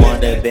bend?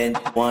 Wanna bend?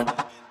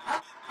 Wanna.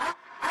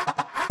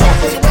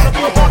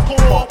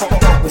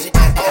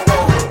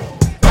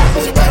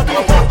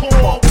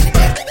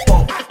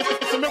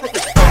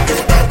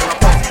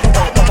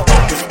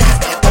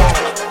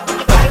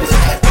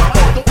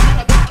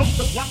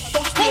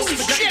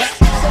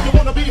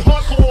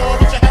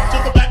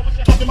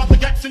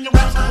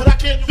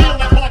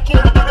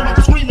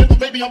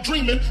 I'm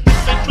dreaming.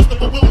 This ain't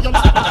Christopher Williams. To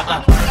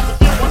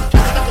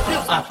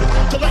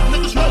let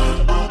niggas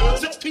know,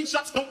 16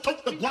 shots don't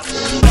tote the block.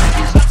 16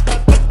 shots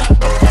don't tote that.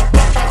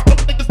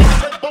 Niggas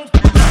got red bones.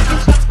 16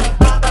 shots don't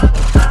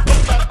tote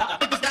that.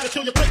 Niggas gotta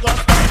kill your quick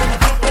love.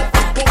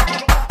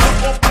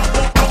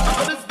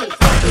 What is this?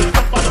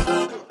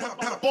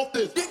 Both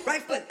this.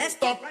 Right foot, that's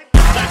Stop.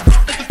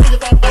 Niggas kill your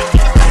thumb back.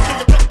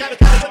 Gotta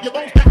kill your bones back. Kill your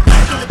quick, gotta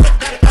kill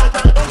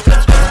your bones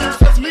back.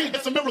 That's me,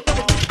 it's a miracle.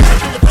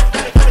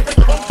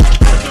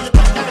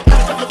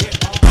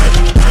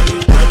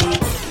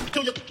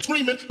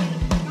 Screaming.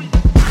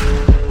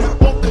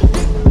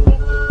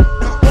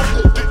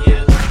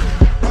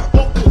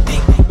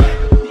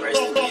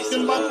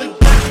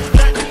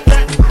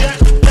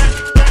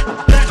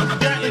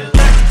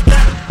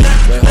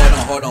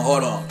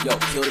 Hold on. Yo,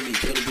 kill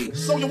the beat.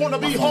 So you wanna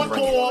be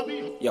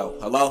hardcore? Yo,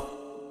 hello?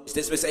 Is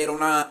this Miss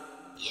 809?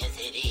 Yes,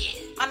 it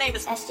is. My name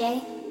is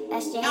SJ. I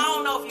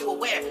don't know if you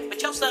aware,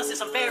 but your son said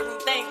some very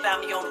rude things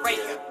about me on the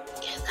radio.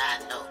 Yes,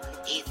 I know.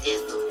 He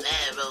said some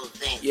very rude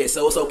things. Yeah,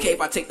 so it's okay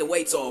if I take the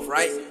weights off,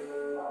 right?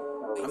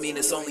 I mean,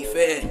 it's only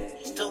fair.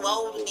 He's too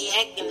old to be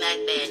acting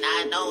like that, and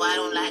I know I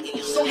don't like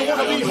it. So you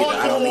wanna be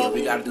I don't need it. hardcore?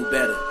 We gotta do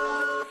better.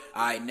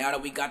 Alright, now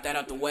that we got that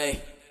out the way,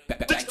 back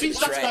to 16 the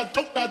shots track.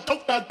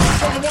 that.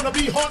 So you wanna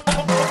be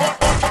hardcore?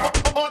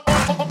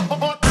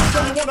 So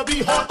you wanna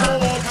be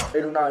hardcore?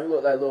 809, you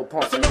look like a little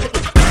punk.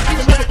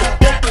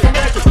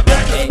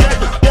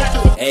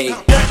 Hey.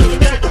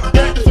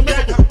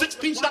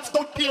 16 shots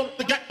don't kill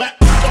the gap back.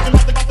 Talking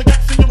about the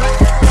gaps in your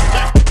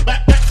raps.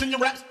 Backs in your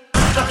raps.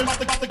 Talking about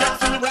the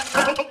gaps in your raps.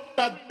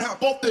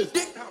 Both this.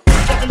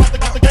 Talking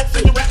about the gaps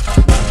in your raps.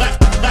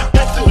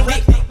 Backs in your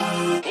raps.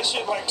 This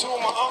shit like two of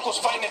my uncles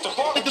fighting at the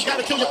bar. Niggas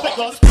gotta kill your quick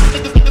loss.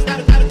 Niggas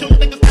gotta kill your.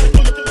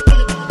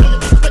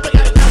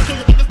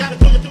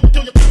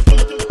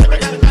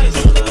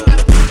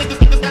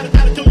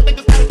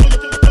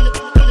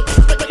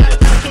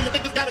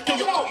 Niggas gotta kill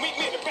your.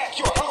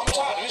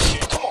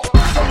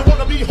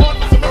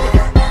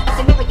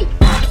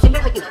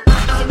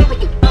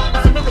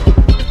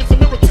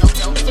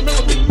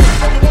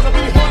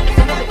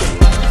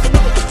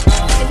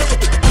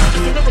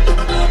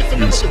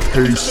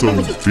 K-So,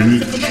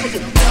 bitch.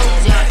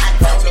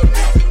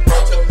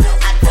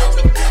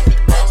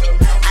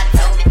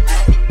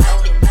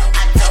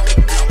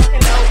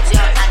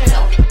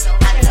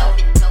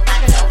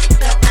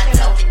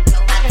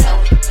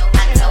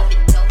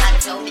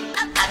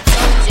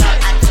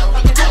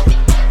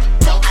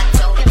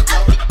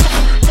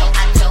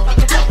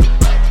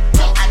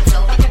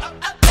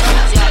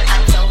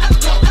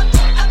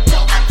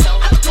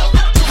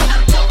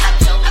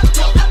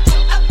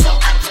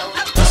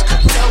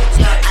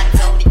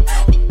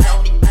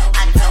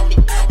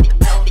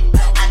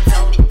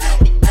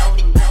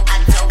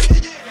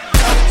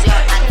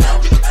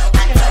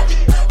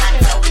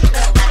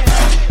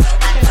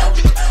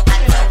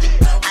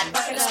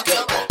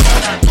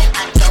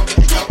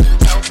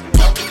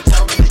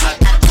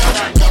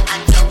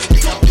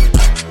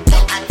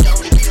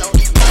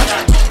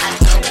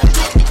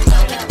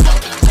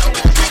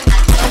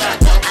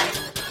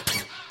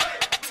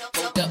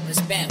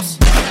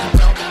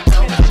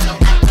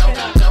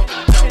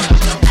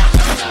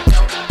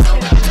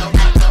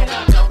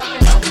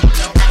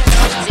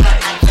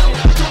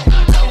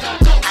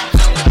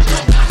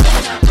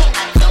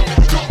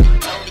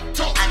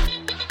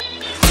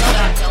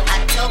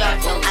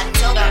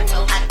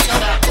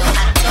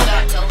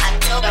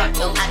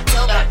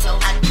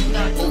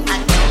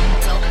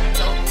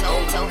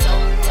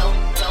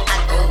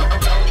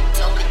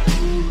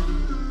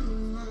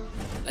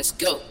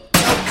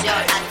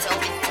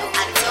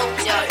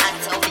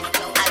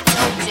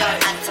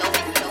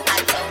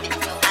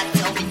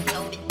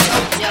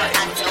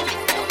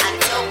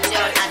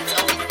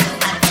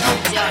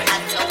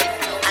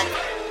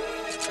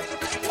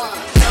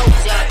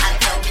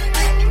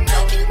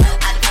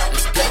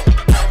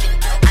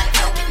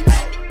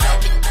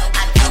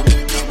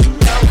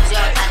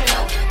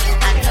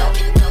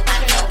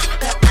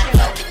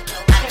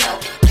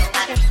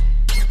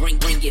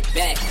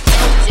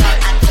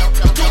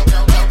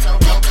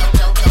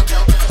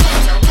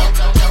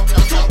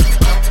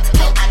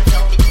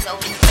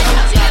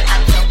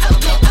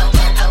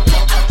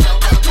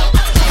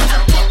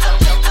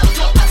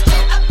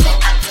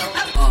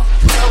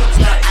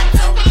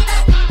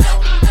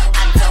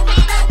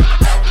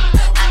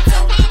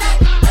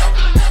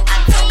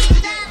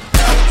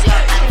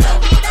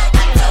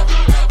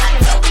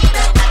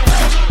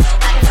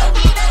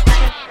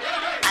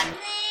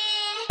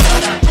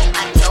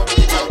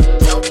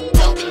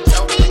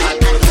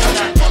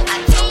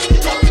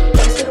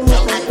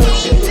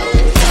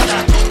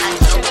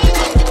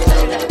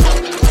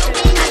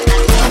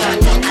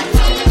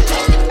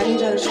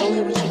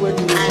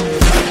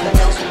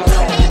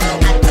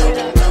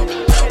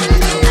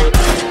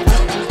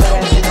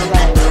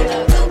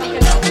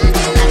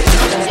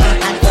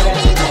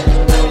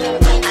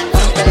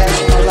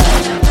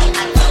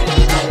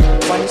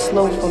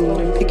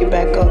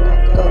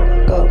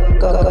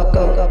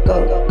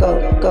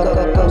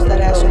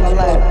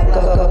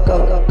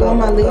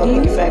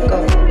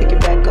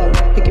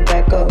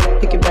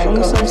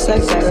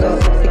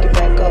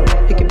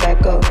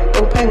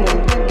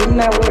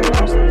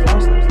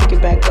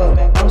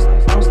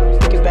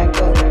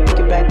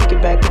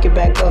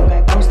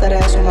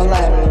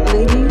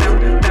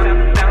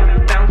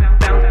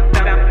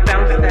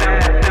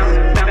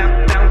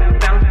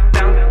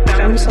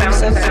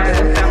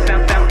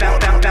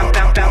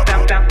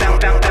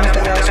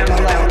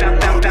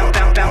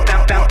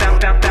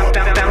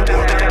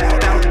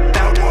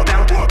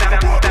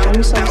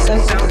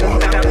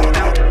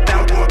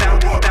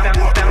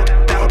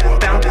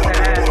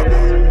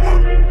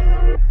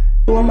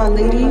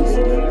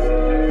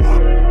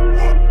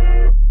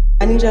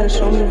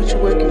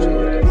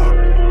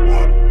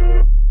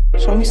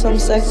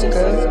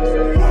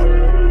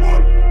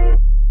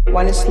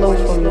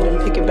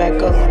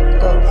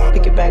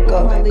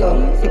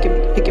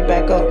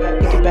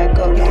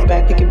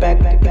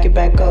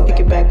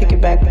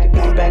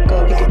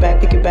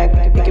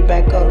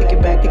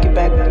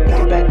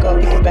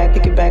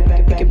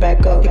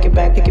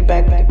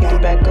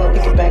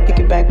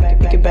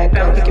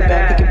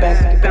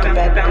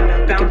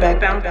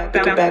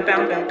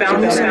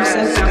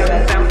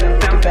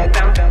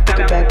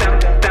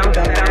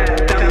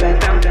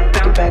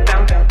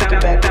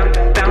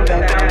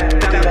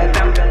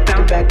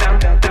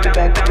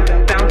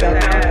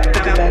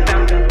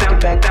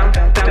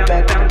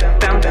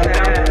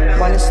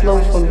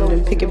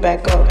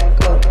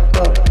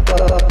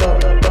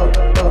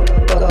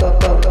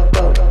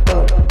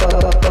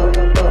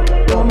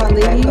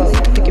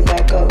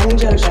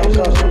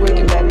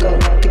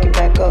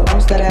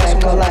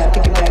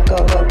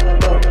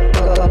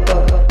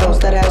 Bounce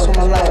that ass on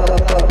my lap.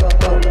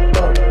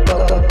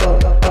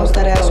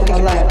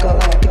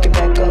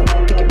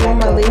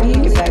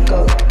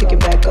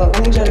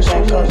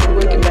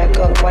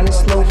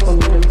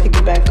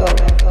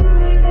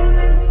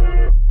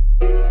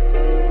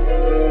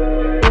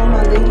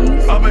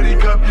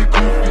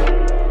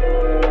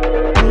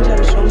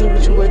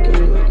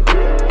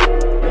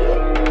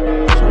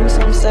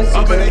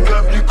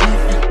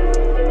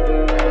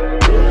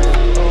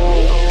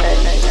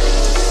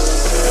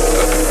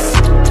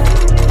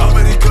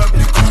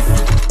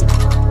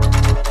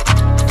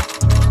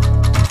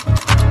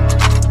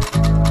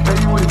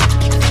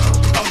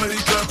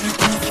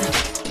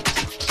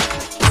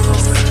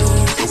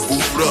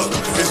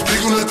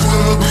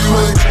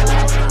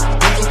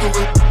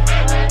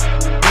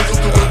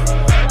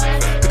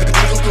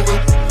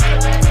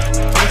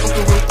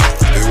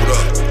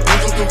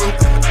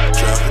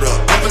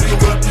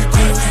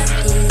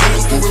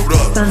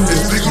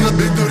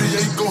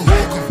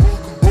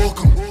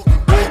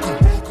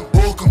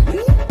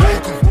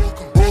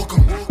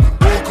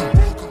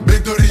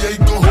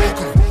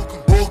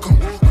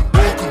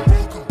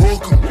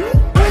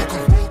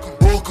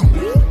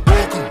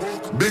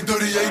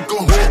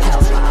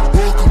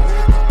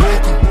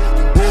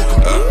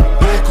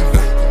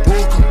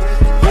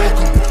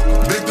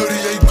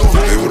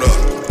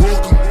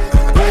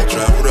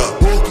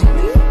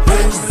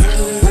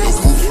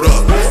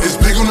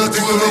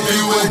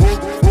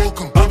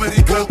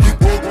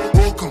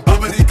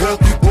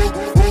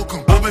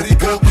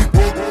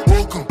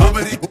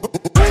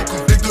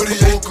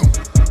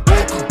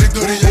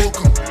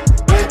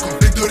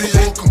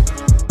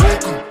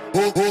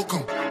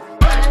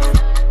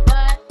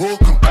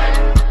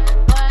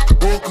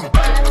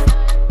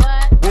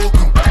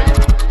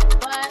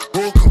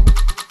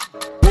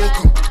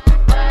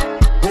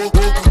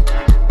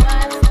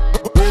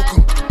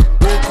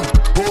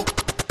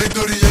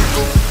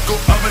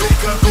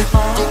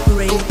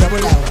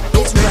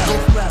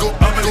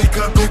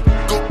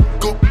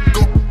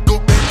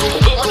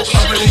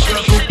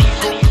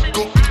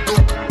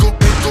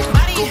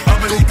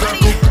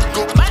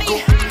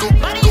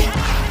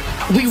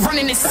 We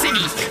running the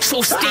city,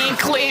 so stand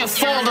clear and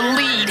follow the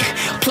lead.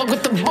 Plug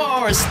with the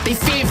bars, they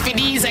fear for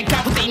these, I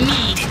got what they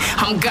need.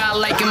 I'm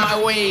godlike in my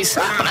ways,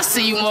 but I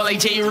see you more like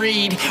Jay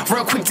Reed.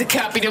 Real quick to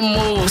copy the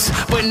moves,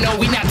 but no,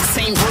 we not the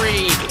same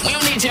breed. We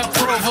don't need your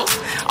approval,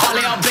 all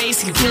they all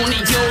basic, doing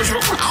the usual.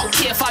 I don't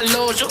care if I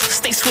lose you,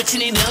 stay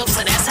switching it up,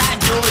 so that's how I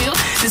do you.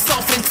 This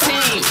all for the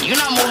team, you're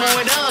not moving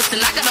with us, then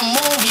I gotta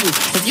move you.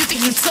 If you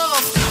think you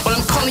tough, well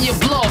I'm calling you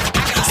bluff,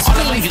 I gotta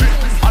spoon you.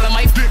 All of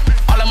my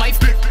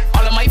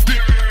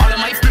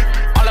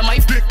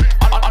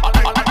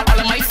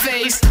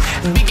face,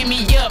 bigging me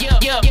up, bigging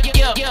me up, bigging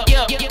me up.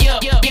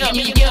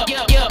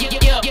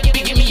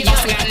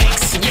 I got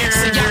next year,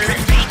 so y'all can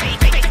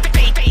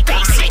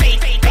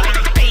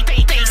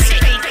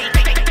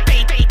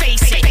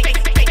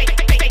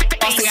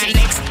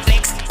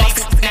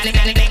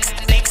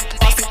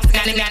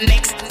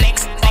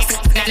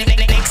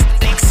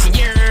next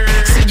year,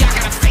 so y'all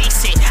gotta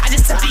face it. I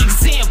just took the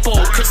example,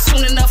 cause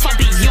soon enough I'll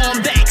be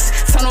on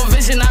backs. Tunnel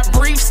vision, I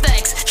brief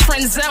stacks.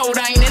 Trends out,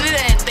 I ain't into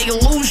that. They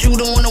lose you,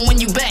 don't wanna win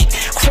you back.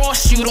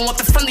 Cross you, don't want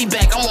the friendly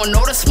back. I want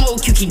all the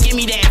smoke, you can give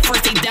me that.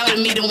 First they doubted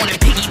me, don't wanna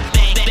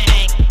piggyback.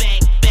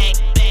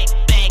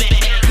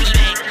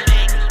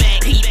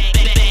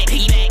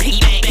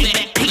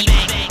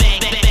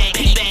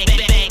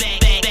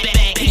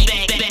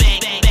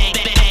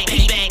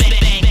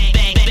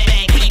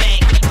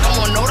 I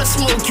want all the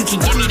smoke, you can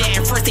give me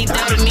that. First they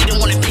doubted me, don't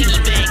wanna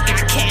piggyback.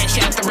 Got cash,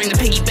 I have to bring the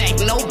piggyback.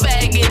 No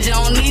baggage, I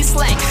don't need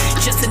slack.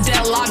 Just a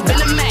deadlock, been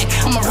a Mac.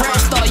 I'm a real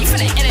star, you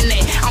finna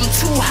internet. I'm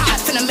too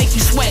hot, finna make you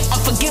sweat.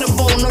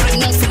 Unforgettable, no they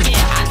won't forget.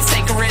 I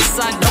take a risk,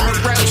 I don't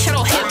regret. Shut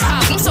up hip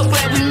hop, I'm so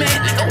glad we met,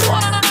 nigga.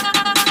 What?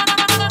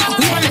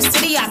 We run the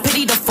city, I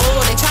pity the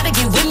fool. They try to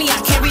get with me, I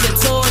carry the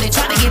tour. They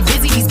try to get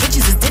busy, these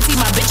bitches is ditzy.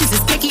 My bitches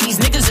is picky,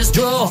 these niggas just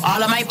draw.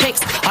 All of my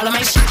pics, all of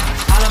my shit,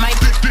 all of my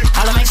shit,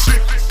 all of my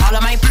shit, all of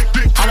my shit,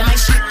 all of my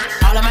shit,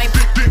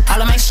 all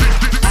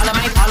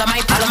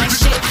of my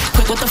shit.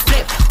 Quick with the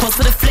flip, post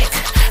to the flick.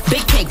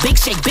 Big cake, big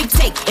shake, big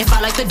take. If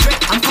I like the drip,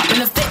 I'm popping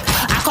the fit.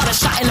 I call a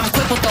shot and I'm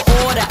quick with the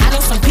order. I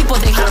know some people,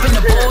 they hopping the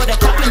border.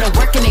 Copping the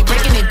work and they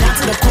breaking it down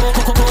to the core.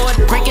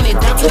 Breaking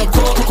it down to the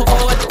core.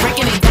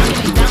 Breaking it down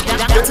to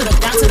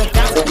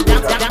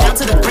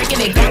the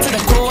breaking it down to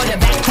the core. The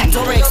backpack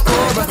door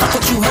explorer. Fuck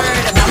what you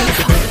heard about me.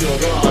 Pick your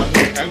gun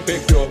and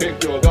pick your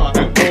gun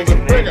and pull the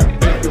trigger.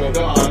 Pick your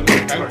gun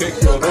and pick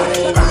your gun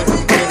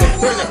and pull the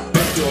trigger.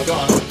 Pick your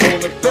gun, pull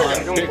the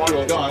trigger. Pick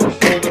your gun,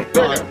 pull the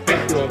trigger.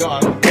 Pick your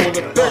gun, pull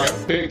the trigger.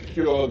 Pick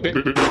your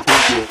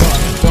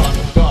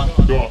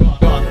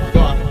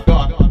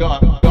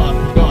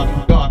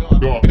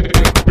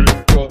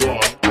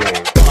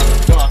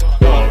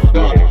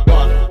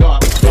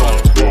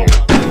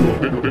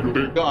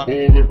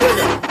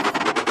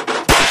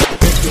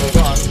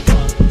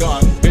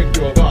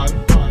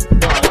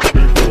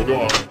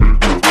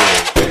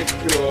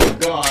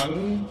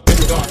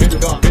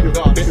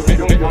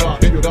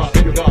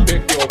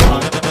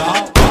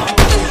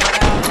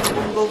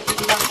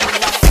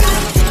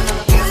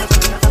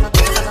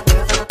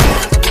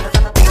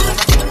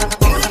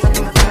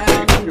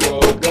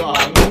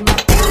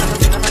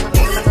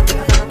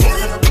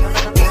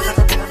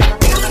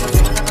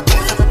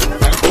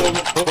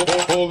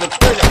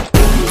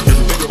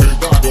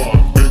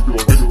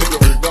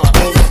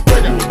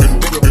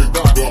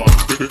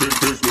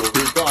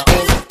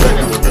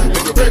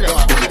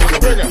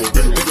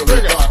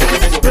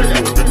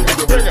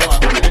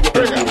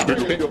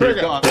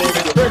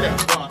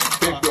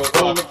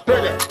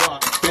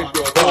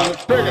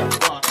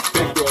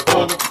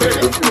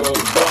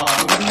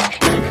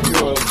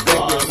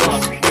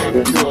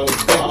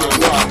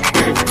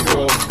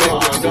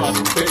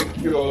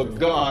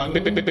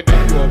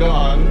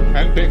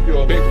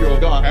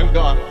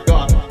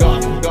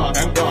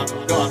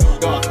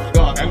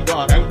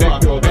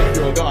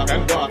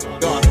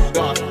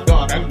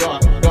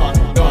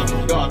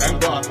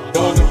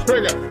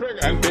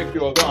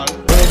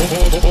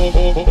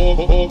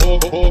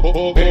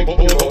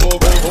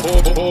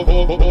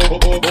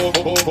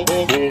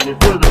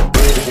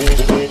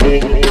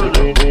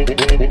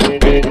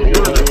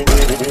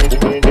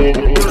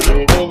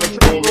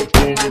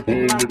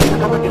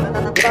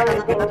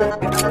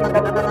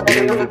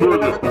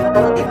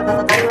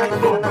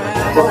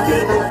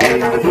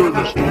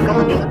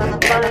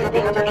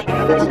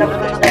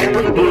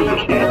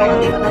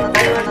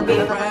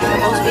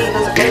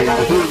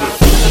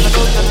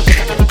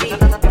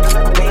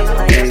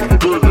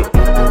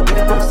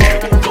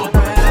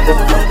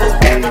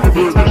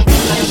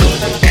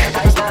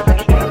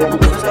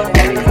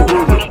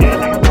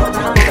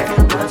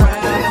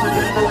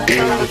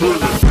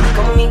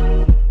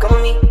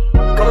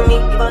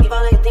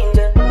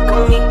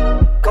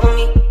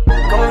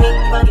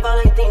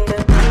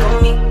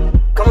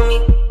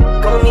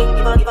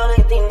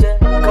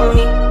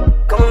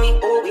Come with me,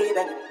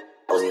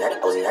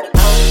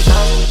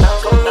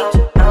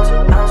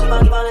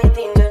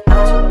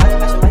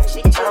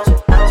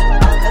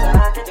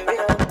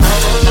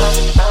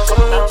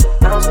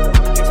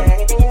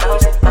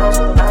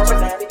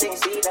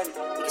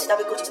 stop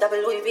it Gucci, stop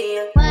it Louis V.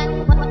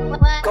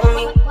 Come with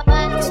me, you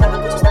can stop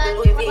it Gucci, stop it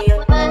Louis V.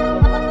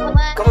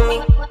 Come with me,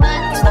 you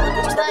can stop it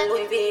Gucci, stop it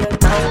Louis V.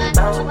 Bounce,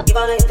 bounce, give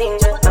all the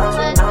things, just bounce,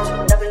 bounce,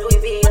 stop it Louis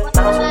V.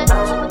 Bounce,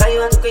 bounce, now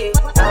you have to quit,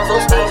 bounce,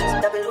 full speed,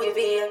 stop it Louis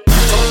V.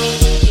 Come with me,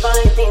 give all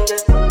the things,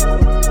 just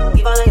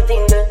give all the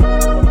things, just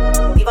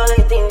give all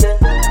the things, just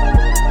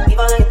give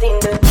all the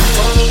things, just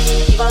come with me,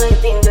 give all the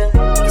things, just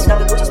you can stop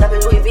it Gucci, stop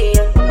it Louis V.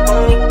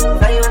 Come with me,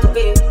 now you have to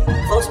quit,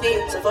 full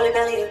speed, so full it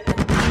belly.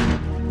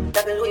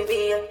 Stop it Louis V.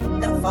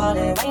 Never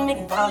falling, why you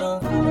making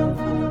problems?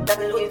 Stop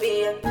it Louis V.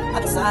 I've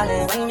been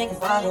silent, why you making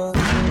problems?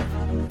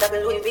 Stop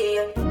it Louis V.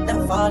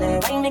 Never falling,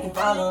 why you making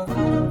problems?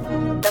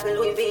 Stop it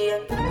Louis V.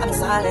 I've been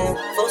silent,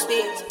 full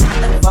speed.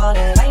 Never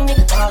falling, why you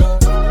making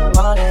problems?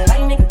 Falling, why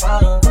you making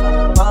problems?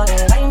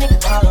 Falling, why you making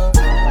problems?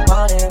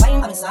 Falling, why you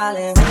I've been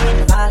silent, why you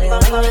making violent?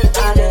 Why you making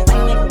violent? Why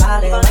you making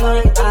violent? Why you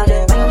making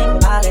violent? Why you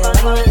making violent?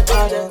 Why you making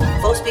violent?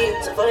 Full speed,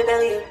 so full it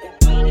belly.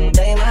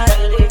 Day my,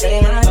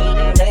 day my,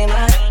 day my, day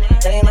my,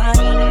 day my,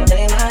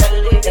 day my,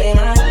 day my, day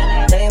my,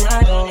 day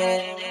my,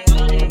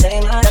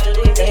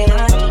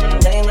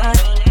 day my,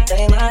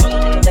 day my,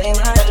 day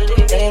my,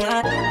 day my.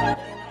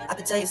 I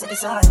can tell you second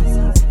side.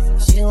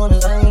 She don't wanna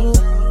learn me.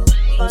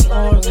 She don't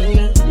wanna learn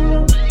me.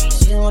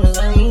 She don't wanna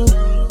learn me.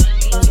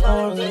 She don't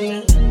wanna learn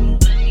me.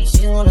 She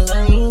don't wanna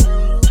learn me.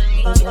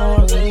 She don't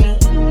wanna learn me.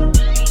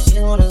 She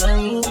don't wanna learn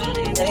me.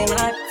 Day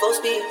my full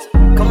speed.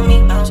 Come with me,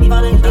 bounce, keep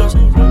all the things.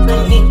 Play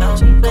with me,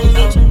 bounce, play with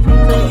me,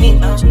 play with me,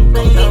 bounce, play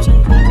with me,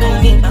 play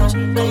with me, bounce,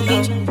 play with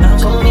me,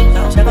 bounce. Come with me,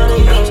 bounce, keep all the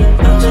things.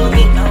 Bounce with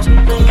me, bounce,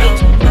 play with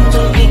me, bounce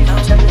with me,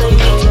 bounce, play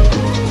with me.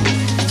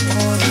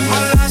 My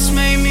last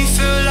made me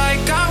feel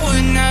like I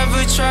would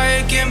never try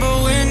again, but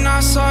when I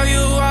saw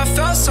you, I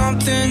felt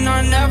something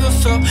I never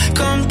felt.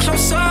 Come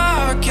closer,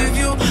 I'll give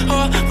you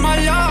all my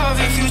love.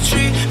 If you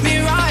treat me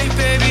right,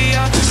 baby,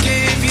 I'll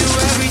give you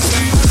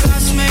everything. My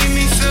last made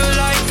me feel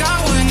like I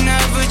would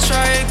never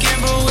try again,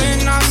 but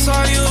when I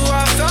saw you,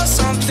 I felt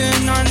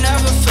something I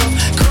never felt.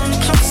 Come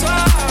closer,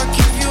 I'll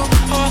give you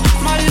all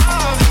my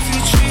love. If you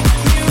treat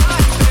me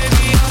right,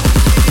 baby, I'll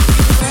give you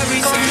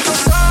everything. Come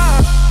closer,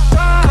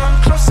 come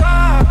closer,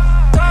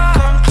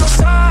 come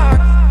closer,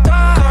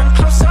 come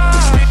closer,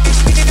 come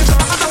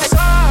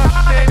closer,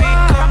 baby,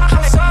 come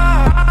closer,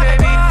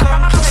 baby,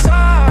 come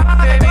closer,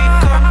 baby,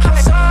 come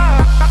closer.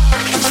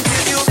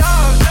 Give you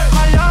love,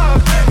 my love,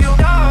 give you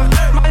love,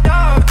 my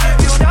love,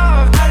 give you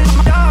love, my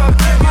love,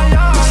 my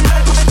love,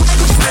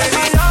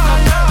 baby, love,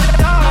 love,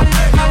 love,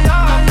 my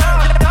love,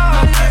 love,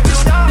 give you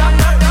love.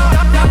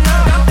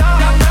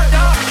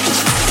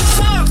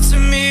 Talk to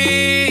me,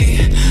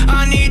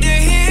 I need to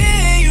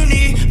hear you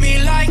need me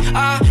like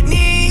I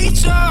need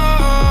you.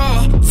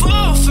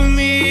 Fall for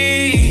me,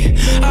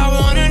 I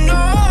wanna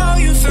know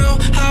you feel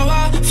how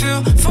I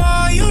feel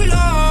for you,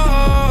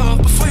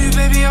 love. Before you,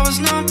 baby, I was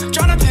numb,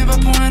 tryna pay by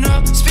pouring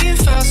up, speeding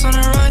fast on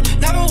the run,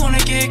 never wanna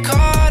get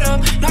caught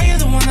up. Now you're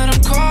the one that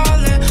I'm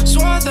calling,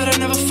 swore that I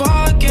never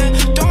forget.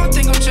 Don't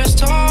think I'm just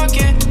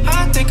talking,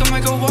 I think I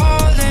might go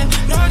all in.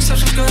 No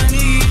exceptions, gonna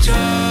need ya.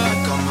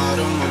 Like I'm out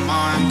of my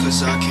mind,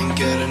 cause I can't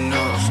get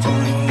enough.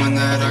 Only one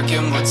that I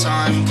give my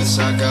time, cause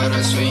I got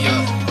eyes for ya.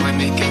 Might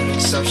make an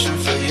exception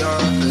for ya,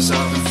 cause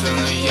I've been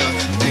feeling ya.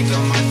 Think I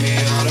might be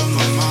out of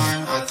my mind,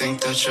 I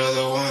think that you're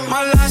the one.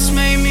 My last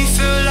made me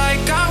feel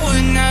like I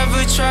would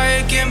never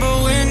try again,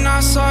 but when I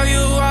saw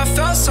you, I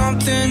felt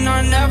something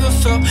I never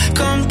felt.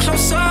 Come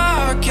closer,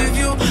 I'll give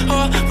you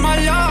all my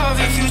love.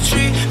 If you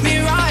treat